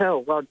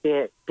Hotel, I'd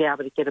be able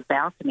to get a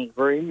balcony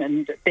room,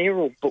 and they're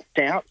all booked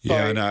out.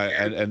 Yeah, I know,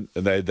 and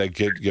they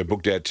get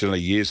booked out generally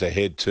years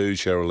ahead too,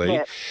 Cheryl Lee.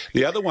 Yeah.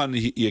 The other one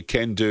you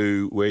can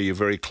do where you're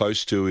very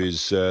close to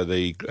is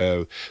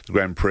the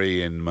Grand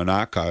Prix in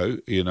Monaco.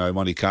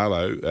 Monte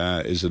Carlo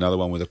is another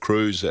one with a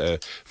cruise,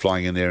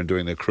 flying in there and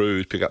doing the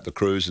cruise, pick up the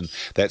cruise, and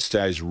that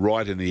stays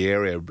right in the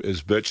area,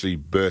 is virtually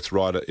berthed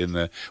right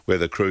in where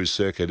the cruise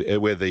circuit,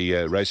 where the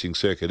racing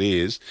circuit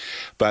is.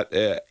 But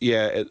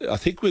I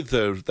think with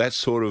that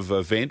sort of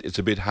event, it's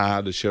a bit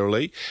hard, Cheryl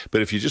Lee.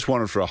 But if you just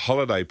wanted for a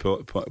holiday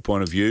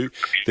point of view,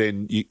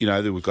 then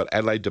we've got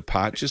Adelaide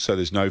departures, so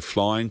there's no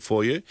flying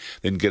for you.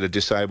 Then get a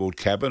disabled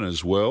cabin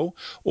as well,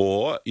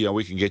 or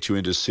we can get you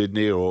into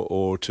Sydney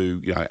or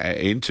to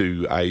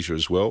into Asia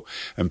as well,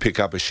 and pick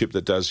up a ship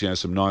that does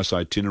some nice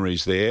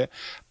itineraries there,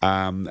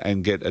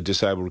 and get a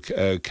disabled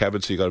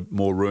cabin, so you got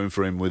more room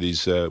for him with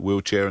his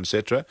wheelchair,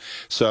 etc.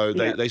 So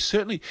they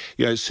certainly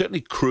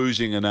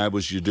cruising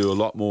enables you to do a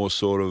lot more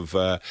sort of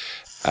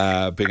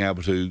being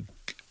able to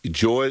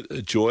enjoy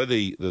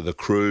the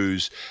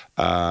cruise.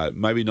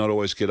 Maybe not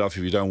always get off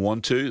if you don't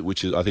want to,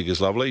 which I think is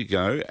lovely.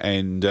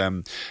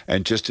 And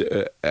just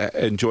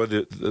enjoy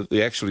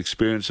the actual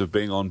experience of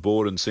being on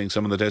board and seeing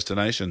some of the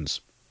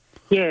destinations.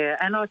 Yeah,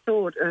 and I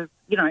thought of,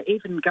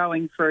 even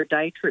going for a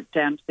day trip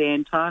down to the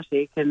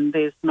Antarctic, and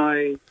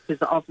because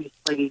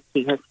obviously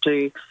he has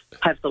to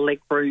have the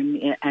leg room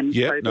and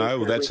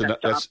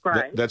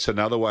that's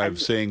another way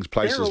of seeing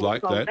places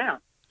like that.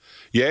 Out.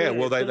 Yeah,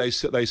 well, they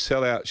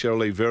sell out, Cheryl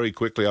Lee, very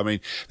quickly. I mean,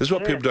 this is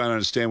what people don't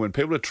understand. When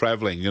people are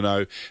travelling,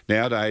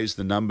 nowadays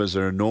the numbers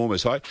are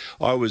enormous. I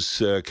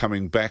was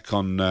coming back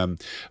going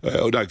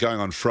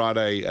on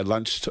Friday at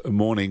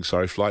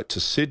flight to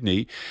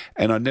Sydney,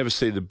 and I'd never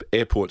see the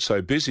airport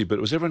so busy, but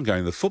it was everyone going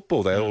to the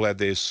football. They all had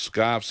their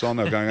scarves on.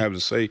 They were going over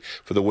to sea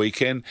for the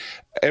weekend.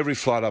 Every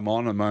flight I'm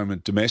on at the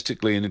moment,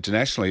 domestically and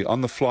internationally, on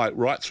the flight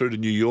right through to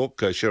New York,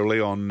 Cheryl Lee,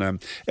 on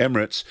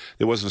Emirates,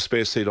 there wasn't a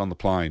spare seat on the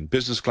plane.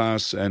 Business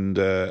class and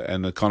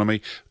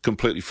economy,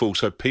 completely full.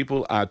 So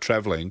people are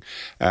travelling,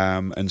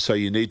 and so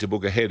you need to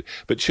book ahead.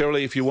 But Cheryl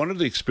Lee, if you wanted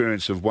the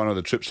experience of one of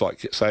the trips,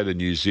 like say to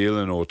New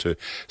Zealand or to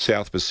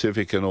South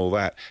Pacific and all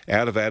that,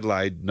 out of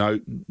Adelaide,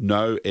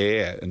 no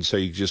air, and so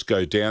you just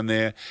go down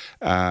there,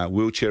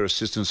 wheelchair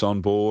assistance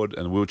on board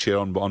and wheelchair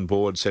on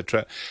board,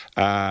 etc.,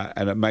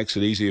 and it makes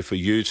it easier for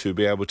you to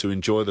be able to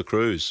enjoy the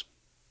cruise.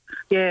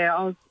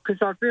 Yeah,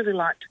 because I'd really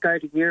like to go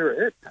to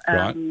Europe,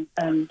 and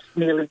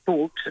nearly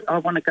booked. I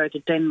want to go to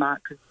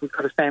Denmark because we've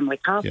got a family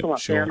castle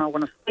up there, and I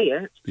want to see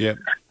it. Yeah.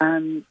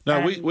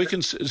 We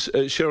can,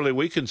 Cheryl Lee,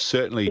 we can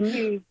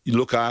certainly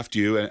look after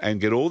you and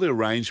get all the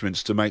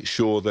arrangements to make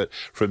sure that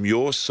from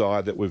your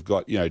side that we've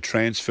got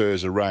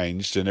transfers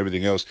arranged and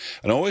everything else.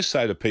 And I always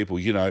say to people,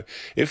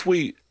 if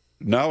we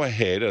know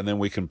ahead, and then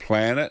we can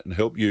plan it and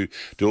help you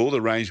do all the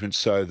arrangements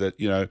so that,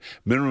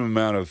 minimum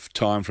amount of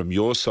time from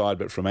your side,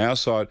 but from our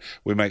side,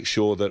 we make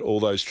sure that all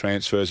those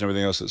transfers and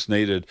everything else that's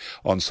needed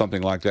on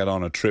something like that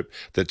on a trip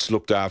that's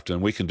looked after,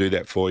 and we can do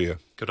that for you.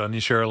 Good on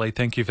you, Shirley.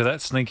 Thank you for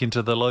that. Sneak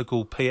into the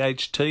local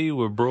PHT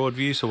or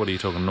Broadview. So what are you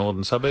talking,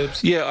 northern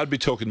suburbs? Yeah, I'd be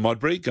talking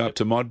Modbury. Go up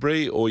to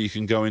Modbury, or you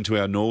can go into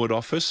our Norwood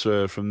office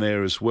from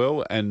there as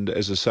well. And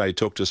as I say,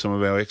 talk to some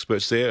of our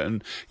experts there.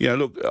 And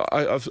look,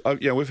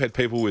 we've had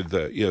people with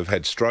have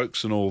had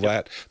strokes and all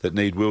that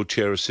need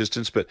wheelchair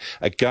assistance. But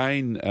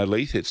again,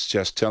 Leith, it's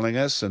just telling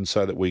us, and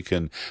so that we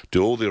can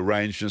do all the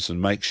arrangements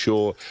and make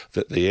sure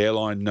that the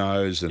airline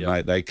knows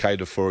and they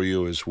cater for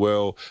you as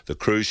well. The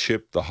cruise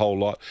ship, the whole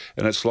lot,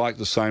 and it's like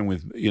the same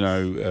with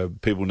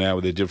people now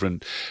with their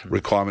different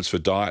requirements for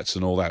diets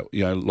and all that.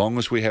 Long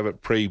as we have it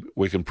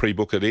we can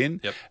pre-book it in.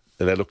 Yep.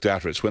 They looked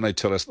after it. It's when they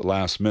tell us at the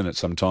last minute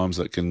sometimes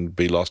that can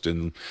be lost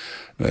in,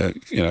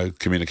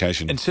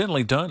 communication. And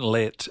certainly don't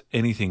let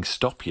anything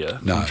stop you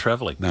from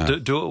travelling. No.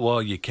 Do it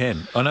while you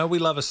can. I know we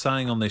love a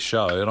saying on this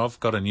show, and I've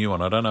got a new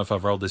one. I don't know if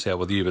I've rolled this out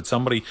with you, but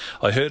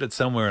I heard it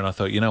somewhere and I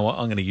thought, you know what,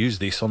 I'm going to use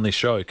this on this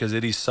show because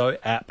it is so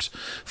apt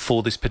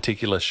for this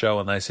particular show.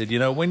 And they said,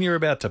 when you're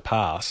about to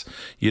pass,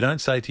 you don't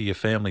say to your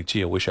family,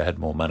 gee, I wish I had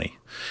more money.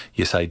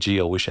 You say, gee,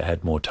 I wish I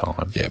had more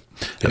time. Yep.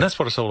 And that's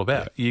what it's all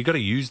about. You've got to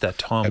use that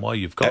time while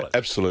you've got it.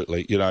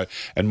 Absolutely,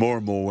 and more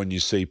when you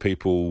see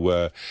people,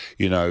 that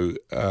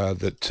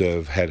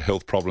have had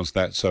health problems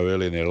that so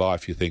early in their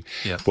life, you think,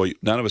 boy,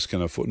 none of us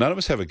can afford. None of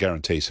us have a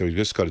guarantee, so we've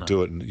just got to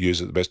do it and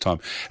use it at the best time.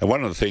 And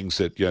one of the things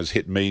that has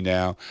hit me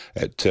now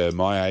at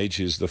my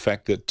age is the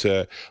fact that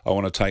I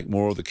want to take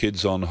more of the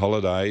kids on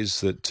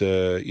holidays that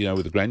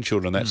with the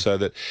grandchildren and that, so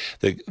that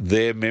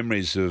their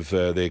memories of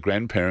their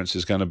grandparents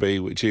is going to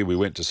be, gee, we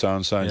went to so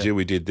and so, and gee,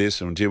 we did this,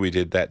 and gee, we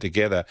did that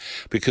together,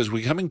 because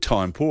we're becoming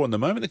time poor. And the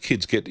moment the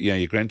kids get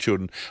your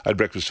grandchildren, I had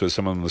breakfast with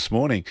some of them this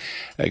morning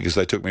because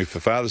they took me for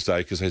Father's Day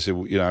because they said,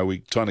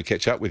 we're trying to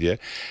catch up with you,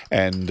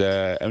 and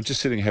I'm just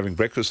sitting having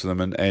breakfast with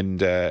them,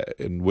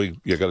 and we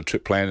got a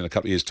trip planned in a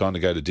couple of years' time to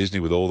go to Disney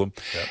with all of them.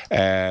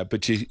 Yep.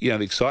 But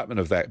the excitement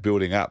of that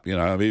building up,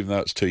 even though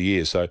it's 2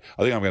 years, so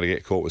I think I'm going to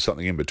get caught with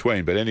something in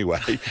between. But anyway,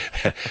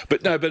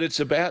 but it's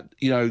about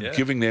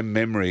giving them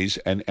memories,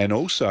 and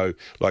also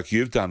like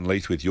you've done,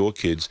 Leith, with your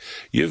kids,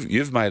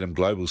 you've made them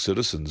global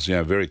citizens,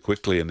 very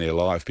quickly in their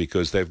life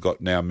because they've got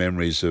now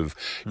memories of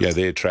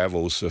their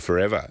travels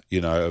forever,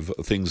 of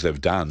things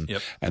they've done,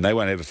 and they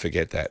won't ever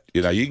forget that.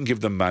 You can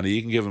give them money,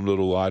 you can give them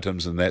little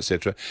items and that,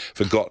 etc.,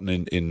 forgotten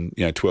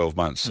in 12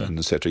 months and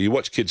etc. You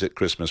watch kids at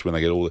Christmas when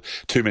they get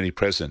too many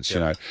presents,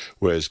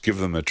 whereas give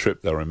them a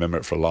trip, they'll remember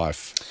it for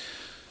life.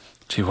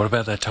 Gee, what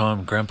about that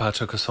time Grandpa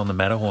took us on the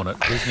Matterhorn at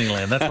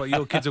Disneyland? That's what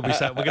your kids will be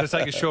saying. We're going to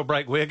take a short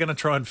break. We're going to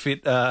try and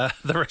fit the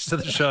rest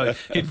of the show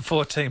in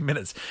 14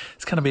 minutes.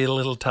 It's going to be a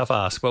little tough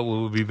ask, but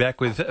we'll be back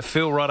with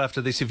Phil right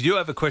after this. If you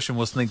have a question,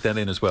 we'll sneak that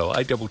in as well.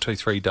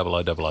 8223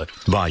 0000.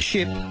 By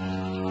ship,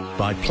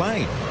 by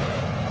plane,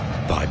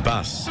 by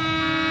bus,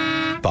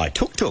 by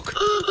tuk-tuk.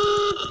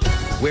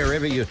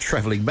 Wherever you're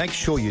travelling, make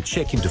sure you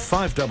check into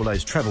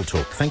 5AA's Travel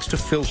Talk, thanks to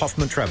Phil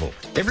Hoffman Travel.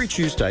 Every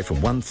Tuesday from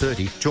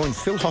 1:30, join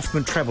Phil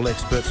Hoffman Travel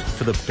experts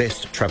for the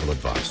best travel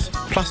advice.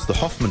 Plus, the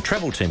Hoffman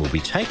Travel team will be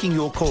taking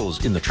your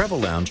calls in the Travel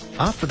Lounge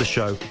after the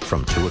show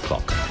from 2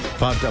 o'clock.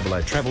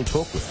 5AA Travel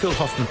Talk with Phil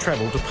Hoffman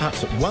Travel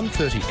departs at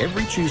 1:30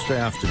 every Tuesday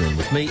afternoon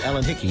with me,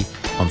 Alan Hickey,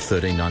 on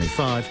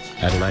 1395,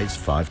 Adelaide's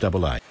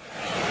 5AA.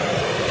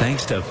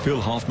 Thanks to Phil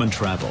Hoffman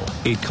Travel,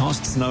 it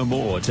costs no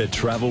more to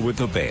travel with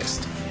the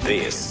best.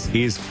 This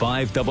is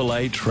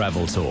 5AA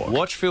Travel Talk.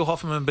 Watch Phil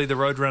Hoffman be the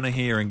roadrunner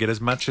here and get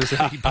as much as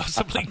he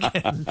possibly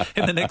can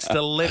in the next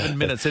 11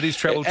 minutes. It is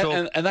Travel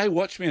Talk. And they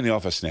watch me in the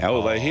office now,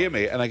 or they hear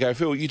me, and they go,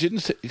 Phil, you didn't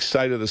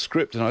say to the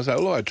script. And I say,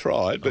 well, I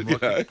tried,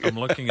 but I'm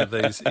looking at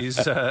these.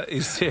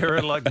 Is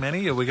Sarah like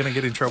Manny? Are we going to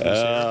get in trouble,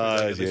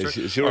 Sarah?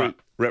 Sure.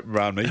 Wrap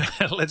around me.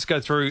 Let's go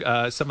through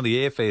some of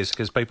the airfares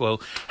because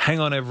people hang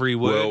on every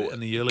word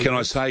in the early Can bird.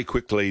 I say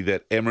quickly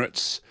that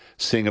Emirates,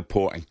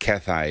 Singapore and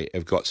Cathay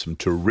have got some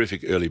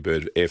terrific early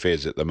bird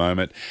airfares at the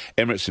moment.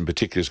 Emirates in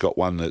particular has got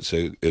one that's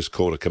is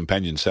called a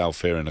companion sale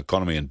fare in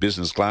economy and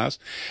business class,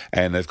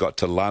 and they've got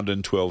to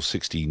London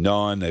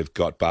 $12.69, they've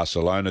got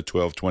Barcelona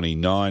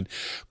 $12.29,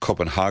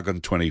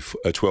 Copenhagen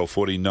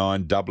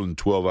 $12.49, Dublin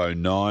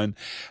 $12.09,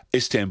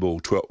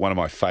 Istanbul, one of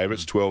my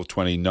favourites,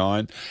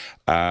 $12.29,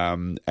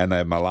 and they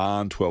have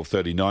Milan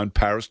 $12.39,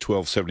 Paris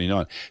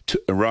 $12.79,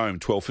 Rome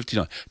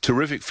 $12.59.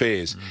 Terrific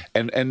fares,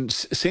 and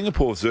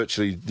Singapore is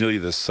virtually nearly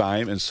the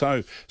same, and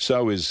so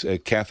is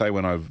Cathay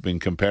when I've been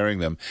comparing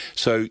them.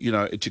 So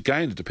it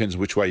depends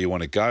which way you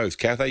want to go. If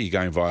Cathay, you're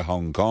going via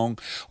Hong Kong.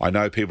 I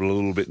know people are a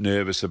little bit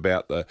nervous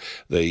about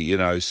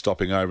the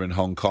stopping over in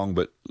Hong Kong,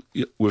 but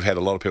we've had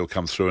a lot of people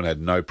come through and had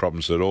no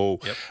problems at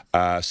all.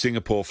 Yep.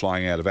 Singapore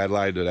flying out of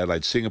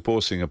Adelaide, Singapore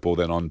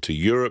then on to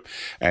Europe,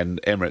 and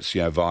Emirates,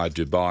 via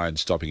Dubai and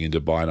stopping in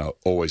Dubai. And I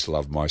always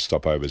love my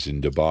stopovers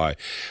in Dubai.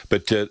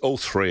 But all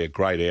three are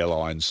great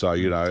airlines, so,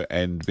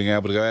 and being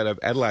able to go out of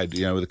Adelaide,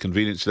 with the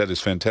convenience, that is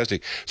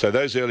fantastic. So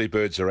those early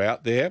birds are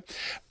out there.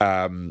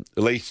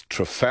 Leith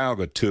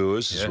Trafalgar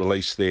Tours has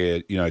released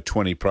their,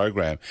 20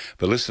 program.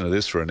 But listen to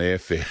this for an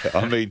airfare.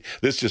 I mean,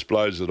 this just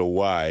blows it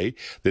away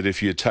that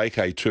if you take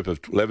a trip of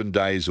 11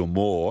 days or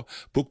more,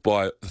 book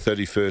by the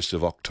 31st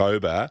of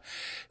October,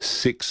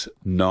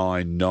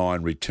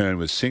 $699 return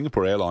with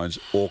Singapore Airlines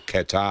or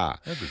Qatar.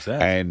 How was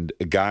that? And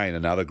again,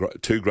 another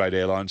two great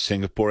airlines,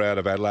 Singapore out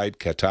of Adelaide,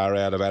 Qatar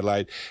out of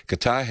Adelaide.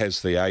 Qatar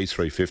has the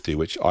A350,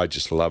 which I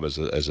just love as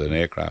an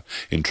aircraft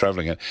in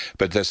travelling it.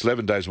 But that's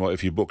 11 days more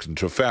if you book in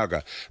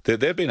Trafalgar.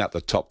 They've been up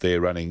the top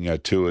there running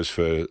tours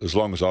for as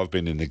long as I've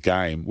been in the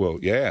game. Well,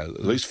 yeah,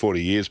 at least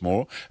 40 years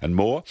more and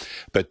more.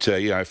 But,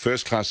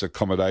 first-class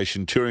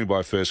accommodation, touring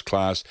by first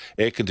class,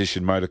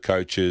 air-conditioned motor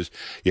coaches.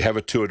 You have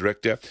a tour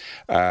director,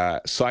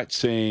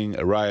 sightseeing,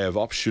 array of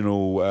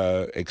optional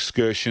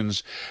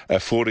excursions,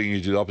 affording you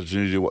the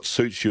opportunity to do what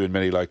suits you in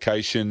many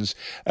locations.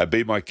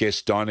 Be My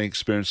Guest dining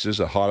experiences,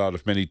 a highlight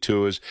of many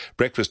tours.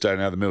 Breakfast, day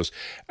and other meals.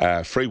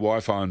 Free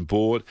Wi-Fi on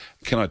board.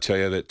 Can I tell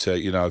you that,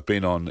 I've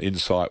been on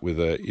Insight with,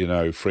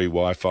 free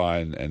Wi-Fi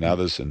and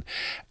others.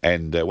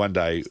 And one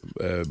day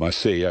my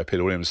CEO,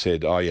 Peter Williams,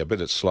 said, "Oh, yeah,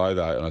 but it's slow,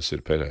 though." And I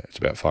said, "Peter, it's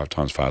about 5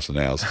 times faster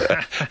than ours."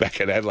 Back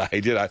in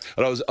Adelaide, And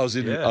I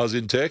was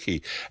in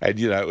Turkey, and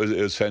it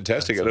was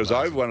fantastic. And it was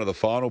over one of the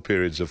final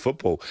periods of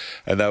football,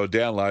 and they were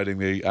downloading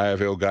the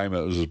AFL game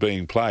that was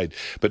being played.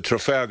 But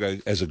Trafalgar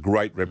has a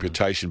great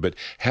reputation. But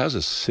how's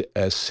a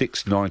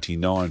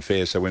 $6.99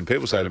 fare? So when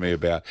people say to me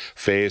about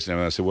fares, and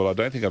I said, "Well, I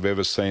don't think I've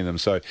ever seen them."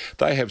 So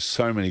they have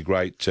so many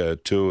great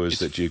tours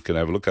that you can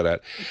have a look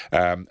at.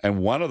 And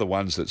one of the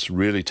ones that's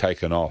really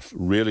taken off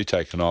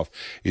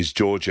is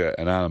Georgia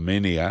and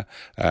Armenia.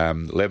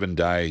 11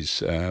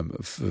 days,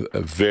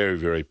 very,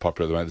 very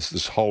popular at the moment.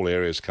 This whole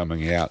area is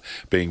coming out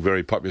being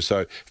very popular. So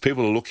if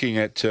people are looking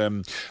at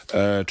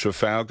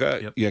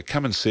Trafalgar,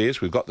 come and see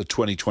us. We've got the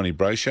 2020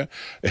 brochure.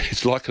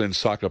 It's like an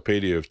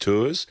encyclopedia of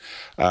tours.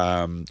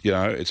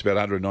 It's about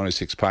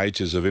 196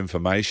 pages of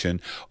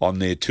information on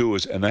their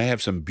tours, and they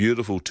have some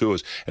beautiful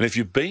tours. And if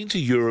you've been to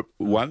Europe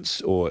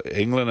once, or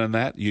England and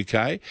that,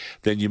 UK,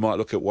 then you might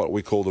look at what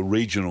we call the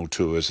regional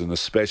tours and the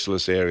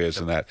specialist areas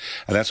and that.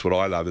 And that's what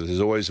I love. There's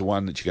always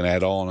one that you can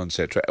add on,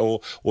 etc.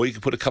 Or you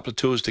can put a couple of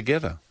tours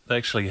together. They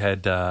actually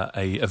had a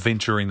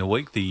event during the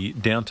week, the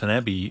Downton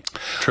Abbey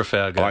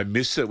Trafalgar. I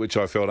missed it, which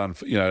I felt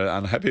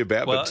unhappy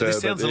about. Well,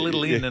 this sounds a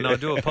little in, and I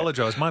do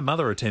apologise. My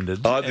mother attended.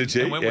 Oh, did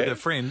she? And went with a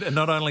friend, and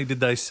not only did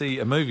they see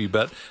a movie,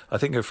 but I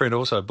think her friend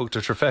also booked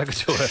a Trafalgar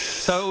tour.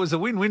 So it was a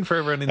win-win for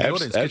everyone in the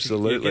audience.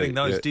 Absolutely. You're getting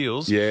those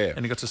deals,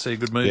 and you got to see a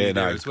good movie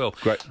as well.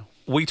 Great.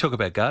 We talk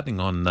about gardening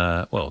on,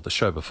 the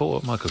show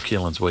before, Michael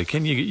Keelan's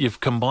weekend.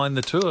 You've combined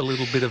the two, a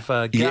little bit of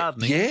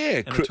gardening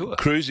and a tour.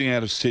 Cruising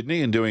out of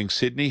Sydney and doing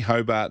Sydney,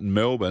 Hobart and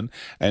Melbourne,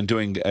 and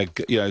doing,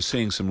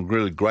 seeing some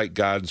really great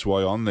gardens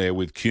while on there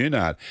with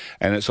Cunard.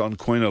 And it's on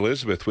Queen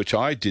Elizabeth, which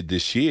I did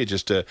this year,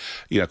 just a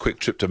quick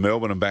trip to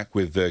Melbourne and back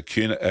with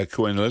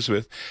Queen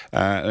Elizabeth.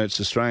 And it's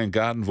Australian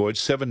Garden Voyage,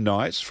 7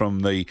 nights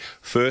from the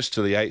 1st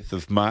to the 8th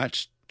of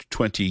March,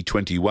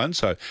 2021,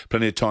 so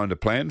plenty of time to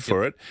plan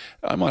for it.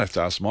 I might have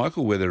to ask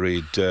Michael whether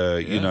he'd,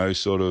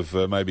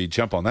 maybe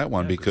jump on that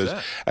one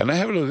and they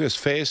have a look at this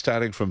fare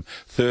starting from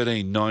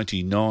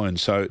 $13.99.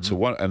 So it's a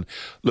one. And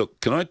look,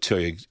 can I tell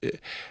you,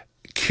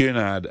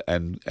 Cunard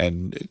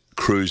and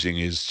cruising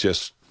is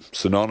just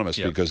synonymous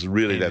because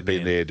really they've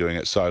been there doing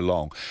it so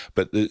long.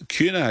 But the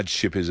Cunard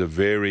ship is a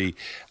very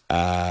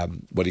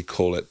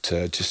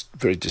just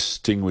very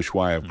distinguished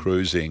way of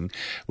cruising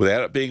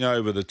without it being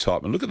over the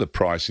top. And look at the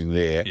pricing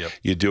there. Yep.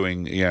 You're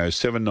doing,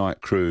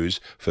 7-night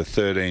cruise for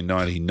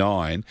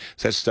 $13.99.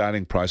 So that's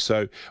starting price.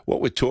 So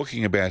what we're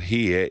talking about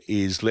here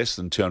is less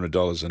than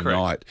 $200 a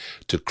night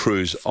to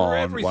cruise for on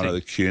everything. One of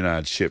the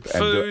Cunard ship.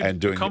 Food, and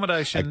doing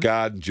accommodation. A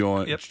garden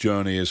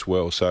journey as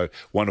well. So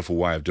wonderful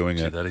way of doing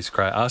it. That is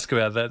great. Ask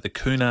about that. The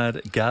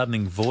Cunard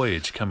Gardening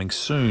Voyage coming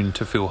soon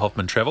to Phil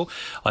Hoffman Travel.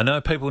 I know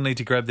people need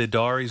to grab their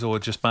diaries or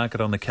just mark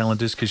it on the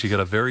calendars because you've got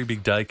a very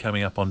big day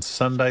coming up on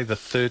Sunday, the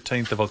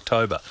 13th of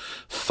October.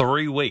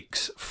 3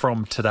 weeks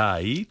from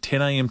today,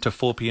 10 a.m. to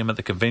 4 p.m. at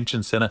the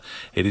Convention Centre.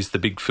 It is the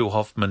big Phil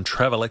Hoffman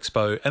Travel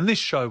Expo, and this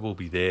show will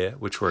be there,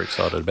 which we're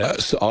excited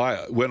about.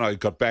 When I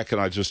got back and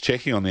I was just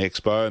checking on the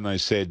expo, and they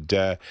said,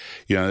 that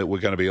we're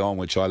going to be on,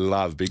 which I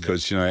love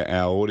because,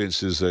 our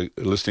audiences are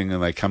listening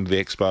and they come to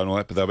the expo and all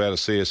that, but they'll be able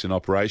to see us in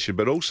operation.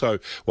 But also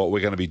what we're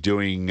going to be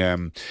doing,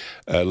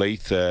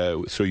 Leith,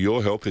 through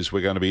your help, is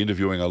we're going to be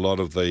interviewing a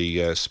lot of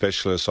the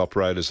specialist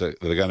operators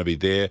that are going to be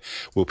there.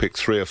 We'll pick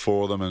 3 or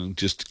 4 of them and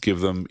just give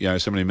them,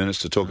 so many minutes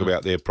to talk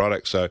about their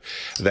product. So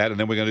that, and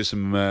then we're going to do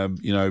some,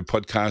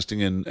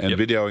 podcasting and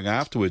videoing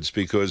afterwards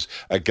because,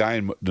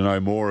 again, to know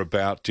more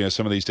about,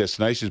 some of these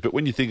destinations. But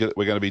when you think that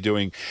we're going to be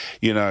doing,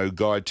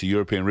 guide to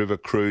European river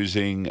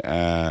cruising,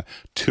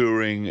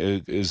 touring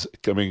is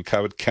going to be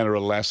covered, Canada,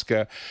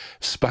 Alaska,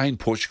 Spain,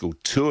 Portugal,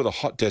 2 of the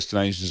hot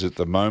destinations at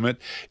the moment,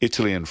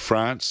 Italy and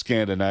France,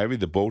 Scandinavia,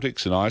 the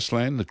Baltics and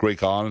Iceland, the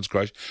Greek islands,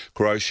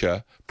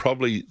 Croatia,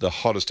 probably the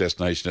hottest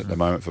destination at the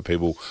moment for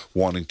people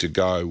wanting to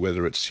go,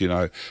 whether it's,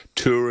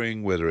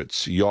 touring, whether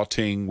it's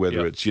yachting,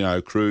 whether it's,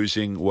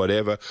 cruising,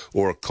 whatever,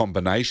 or a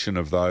combination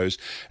of those,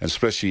 and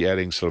especially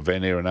adding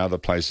Slovenia and other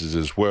places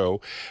as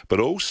well. But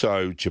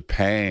also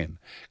Japan.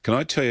 Can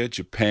I tell you,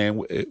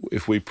 Japan,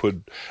 if we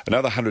put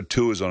another 100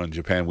 tours on in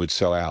Japan, we'd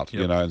sell out,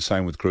 and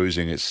same with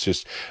cruising. It's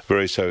just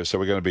so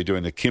we're going to be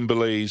doing the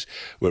Kimberleys,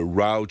 we're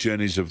rail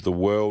journeys of the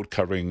world,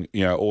 covering,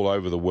 all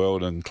over the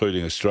world,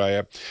 including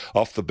Australia,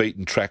 off the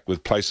beaten track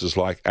with places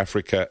like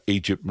Africa,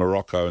 Egypt,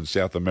 Morocco and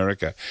South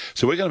America.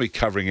 So we're going to be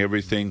covering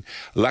everything,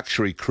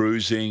 luxury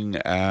cruising,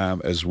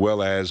 as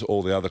well as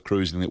all the other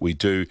cruising that we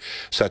do,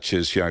 such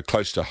as,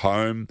 close to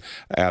home,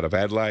 out of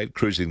Adelaide,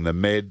 cruising the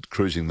Med,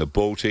 cruising the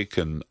Baltic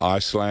and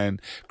Iceland,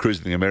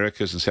 cruising the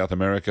Americas and South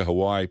America,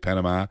 Hawaii,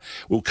 Panama.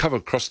 We'll cover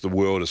across the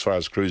world as far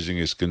as cruising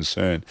is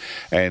concerned.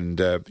 And,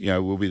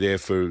 we'll be there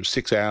for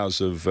 6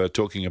 hours of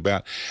talking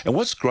about. And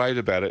what's great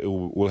about it,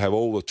 we'll have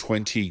all the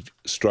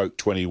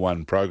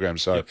 20/21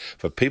 programs. So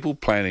for people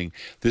planning,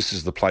 this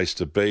is the place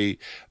to be.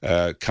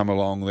 Come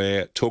along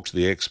there, talk to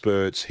the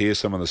experts, hear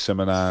some of the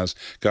seminars,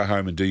 go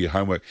home and do your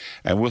homework.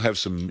 And we'll have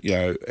some,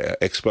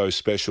 expo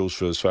specials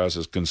for as far as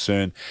it's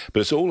concerned.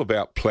 But it's all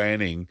about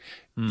planning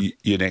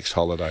your next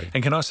holiday.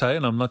 And can I say,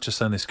 and I'm not just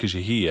saying this because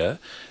you're here,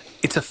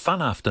 it's a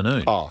fun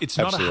afternoon. Oh, it's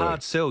not absolutely. a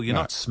hard sell. You're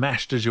not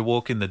smashed as you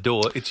walk in the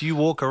door. It's you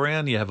walk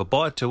around, you have a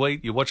bite to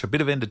eat, you watch a bit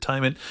of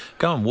entertainment,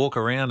 go and walk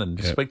around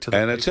and speak to the people.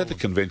 And it's at the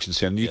convention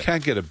centre. You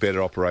can't get a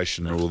better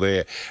operation rule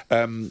there.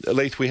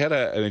 Leith, we had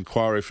an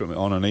inquiry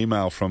on an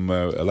email from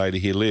a lady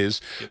here, Liz,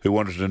 who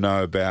wanted to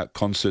know about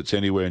concerts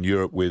anywhere in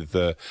Europe with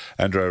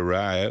Andrew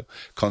Rao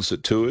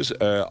concert tours.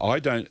 I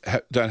don't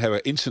have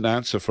an instant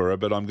answer for her,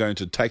 but I'm going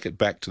to take it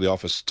back to the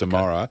office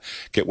tomorrow,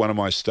 get one of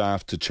my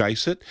staff to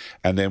chase it,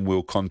 and then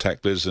we'll contact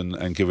Liz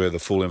and give her the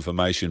full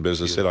information. But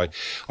as I said,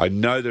 I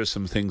know there are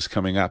some things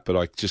coming up, but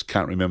I just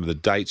can't remember the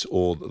dates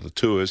or the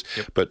tours.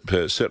 But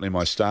certainly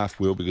my staff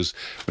will, because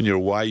when you're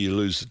away, you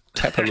lose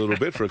tap a little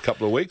bit for a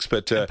couple of weeks.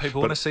 But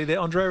people want to see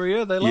their Andre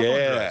Rieu. They love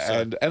Andre.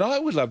 So. And I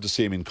would love to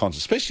see him in concert,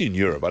 especially in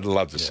Europe. I'd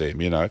love to see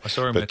him. I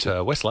saw him at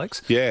West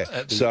Lakes. Yeah.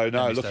 So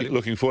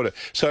looking forward to it.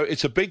 So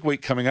it's a big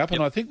week coming up,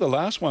 and I think the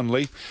last one,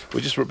 Leith, we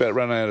just were about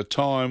running out of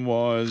time,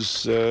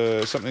 was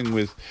something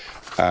with.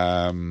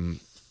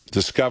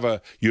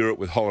 Discover Europe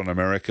with Holland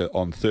America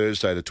on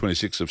Thursday, the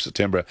 26th of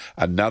September.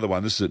 Another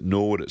one. This is at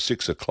Nord at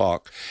 6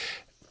 o'clock.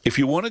 If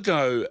you want to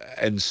go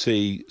and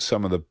see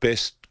some of the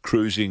best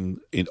cruising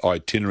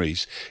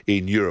itineraries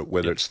in Europe,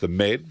 whether it's the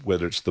Med,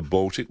 whether it's the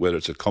Baltic, whether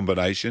it's a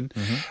combination,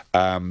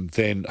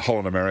 then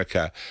Holland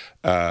America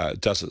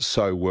does it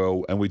so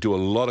well. And we do a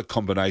lot of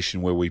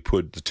combination where we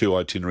put the two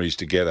itineraries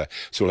together.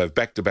 So we'll have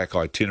back-to-back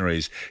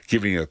itineraries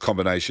giving you a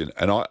combination.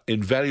 And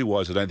in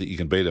value-wise, I don't think you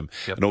can beat them.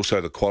 And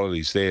also the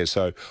quality's there.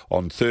 So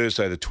on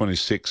Thursday, the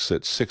 26th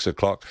at 6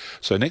 o'clock.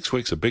 So next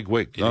week's a big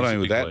week. Not only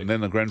with that, and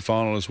then the grand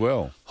final as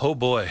well. Oh,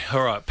 boy.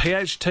 All right.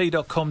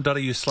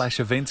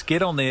 pht.com.au/events.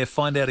 Get on there.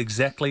 Find out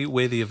exactly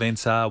where the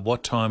events are,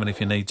 what time, and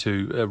if you need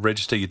to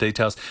register your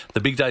details. The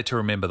big day to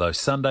remember, though,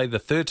 Sunday, the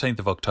 13th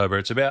of October.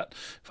 It's about,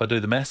 if I do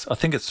the maths, I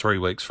think it's 3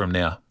 weeks from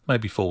now.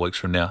 Maybe 4 weeks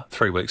from now,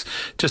 3 weeks.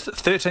 Just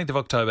 13th of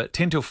October,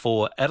 10 till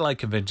 4, Adelaide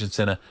Convention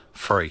Centre,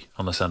 free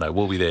on the Sunday.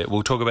 We'll be there.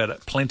 We'll talk about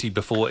it plenty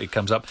before it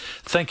comes up.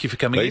 Thank you for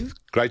coming in.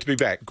 Great to be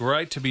back.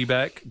 Great to be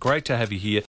back. Great to have you here.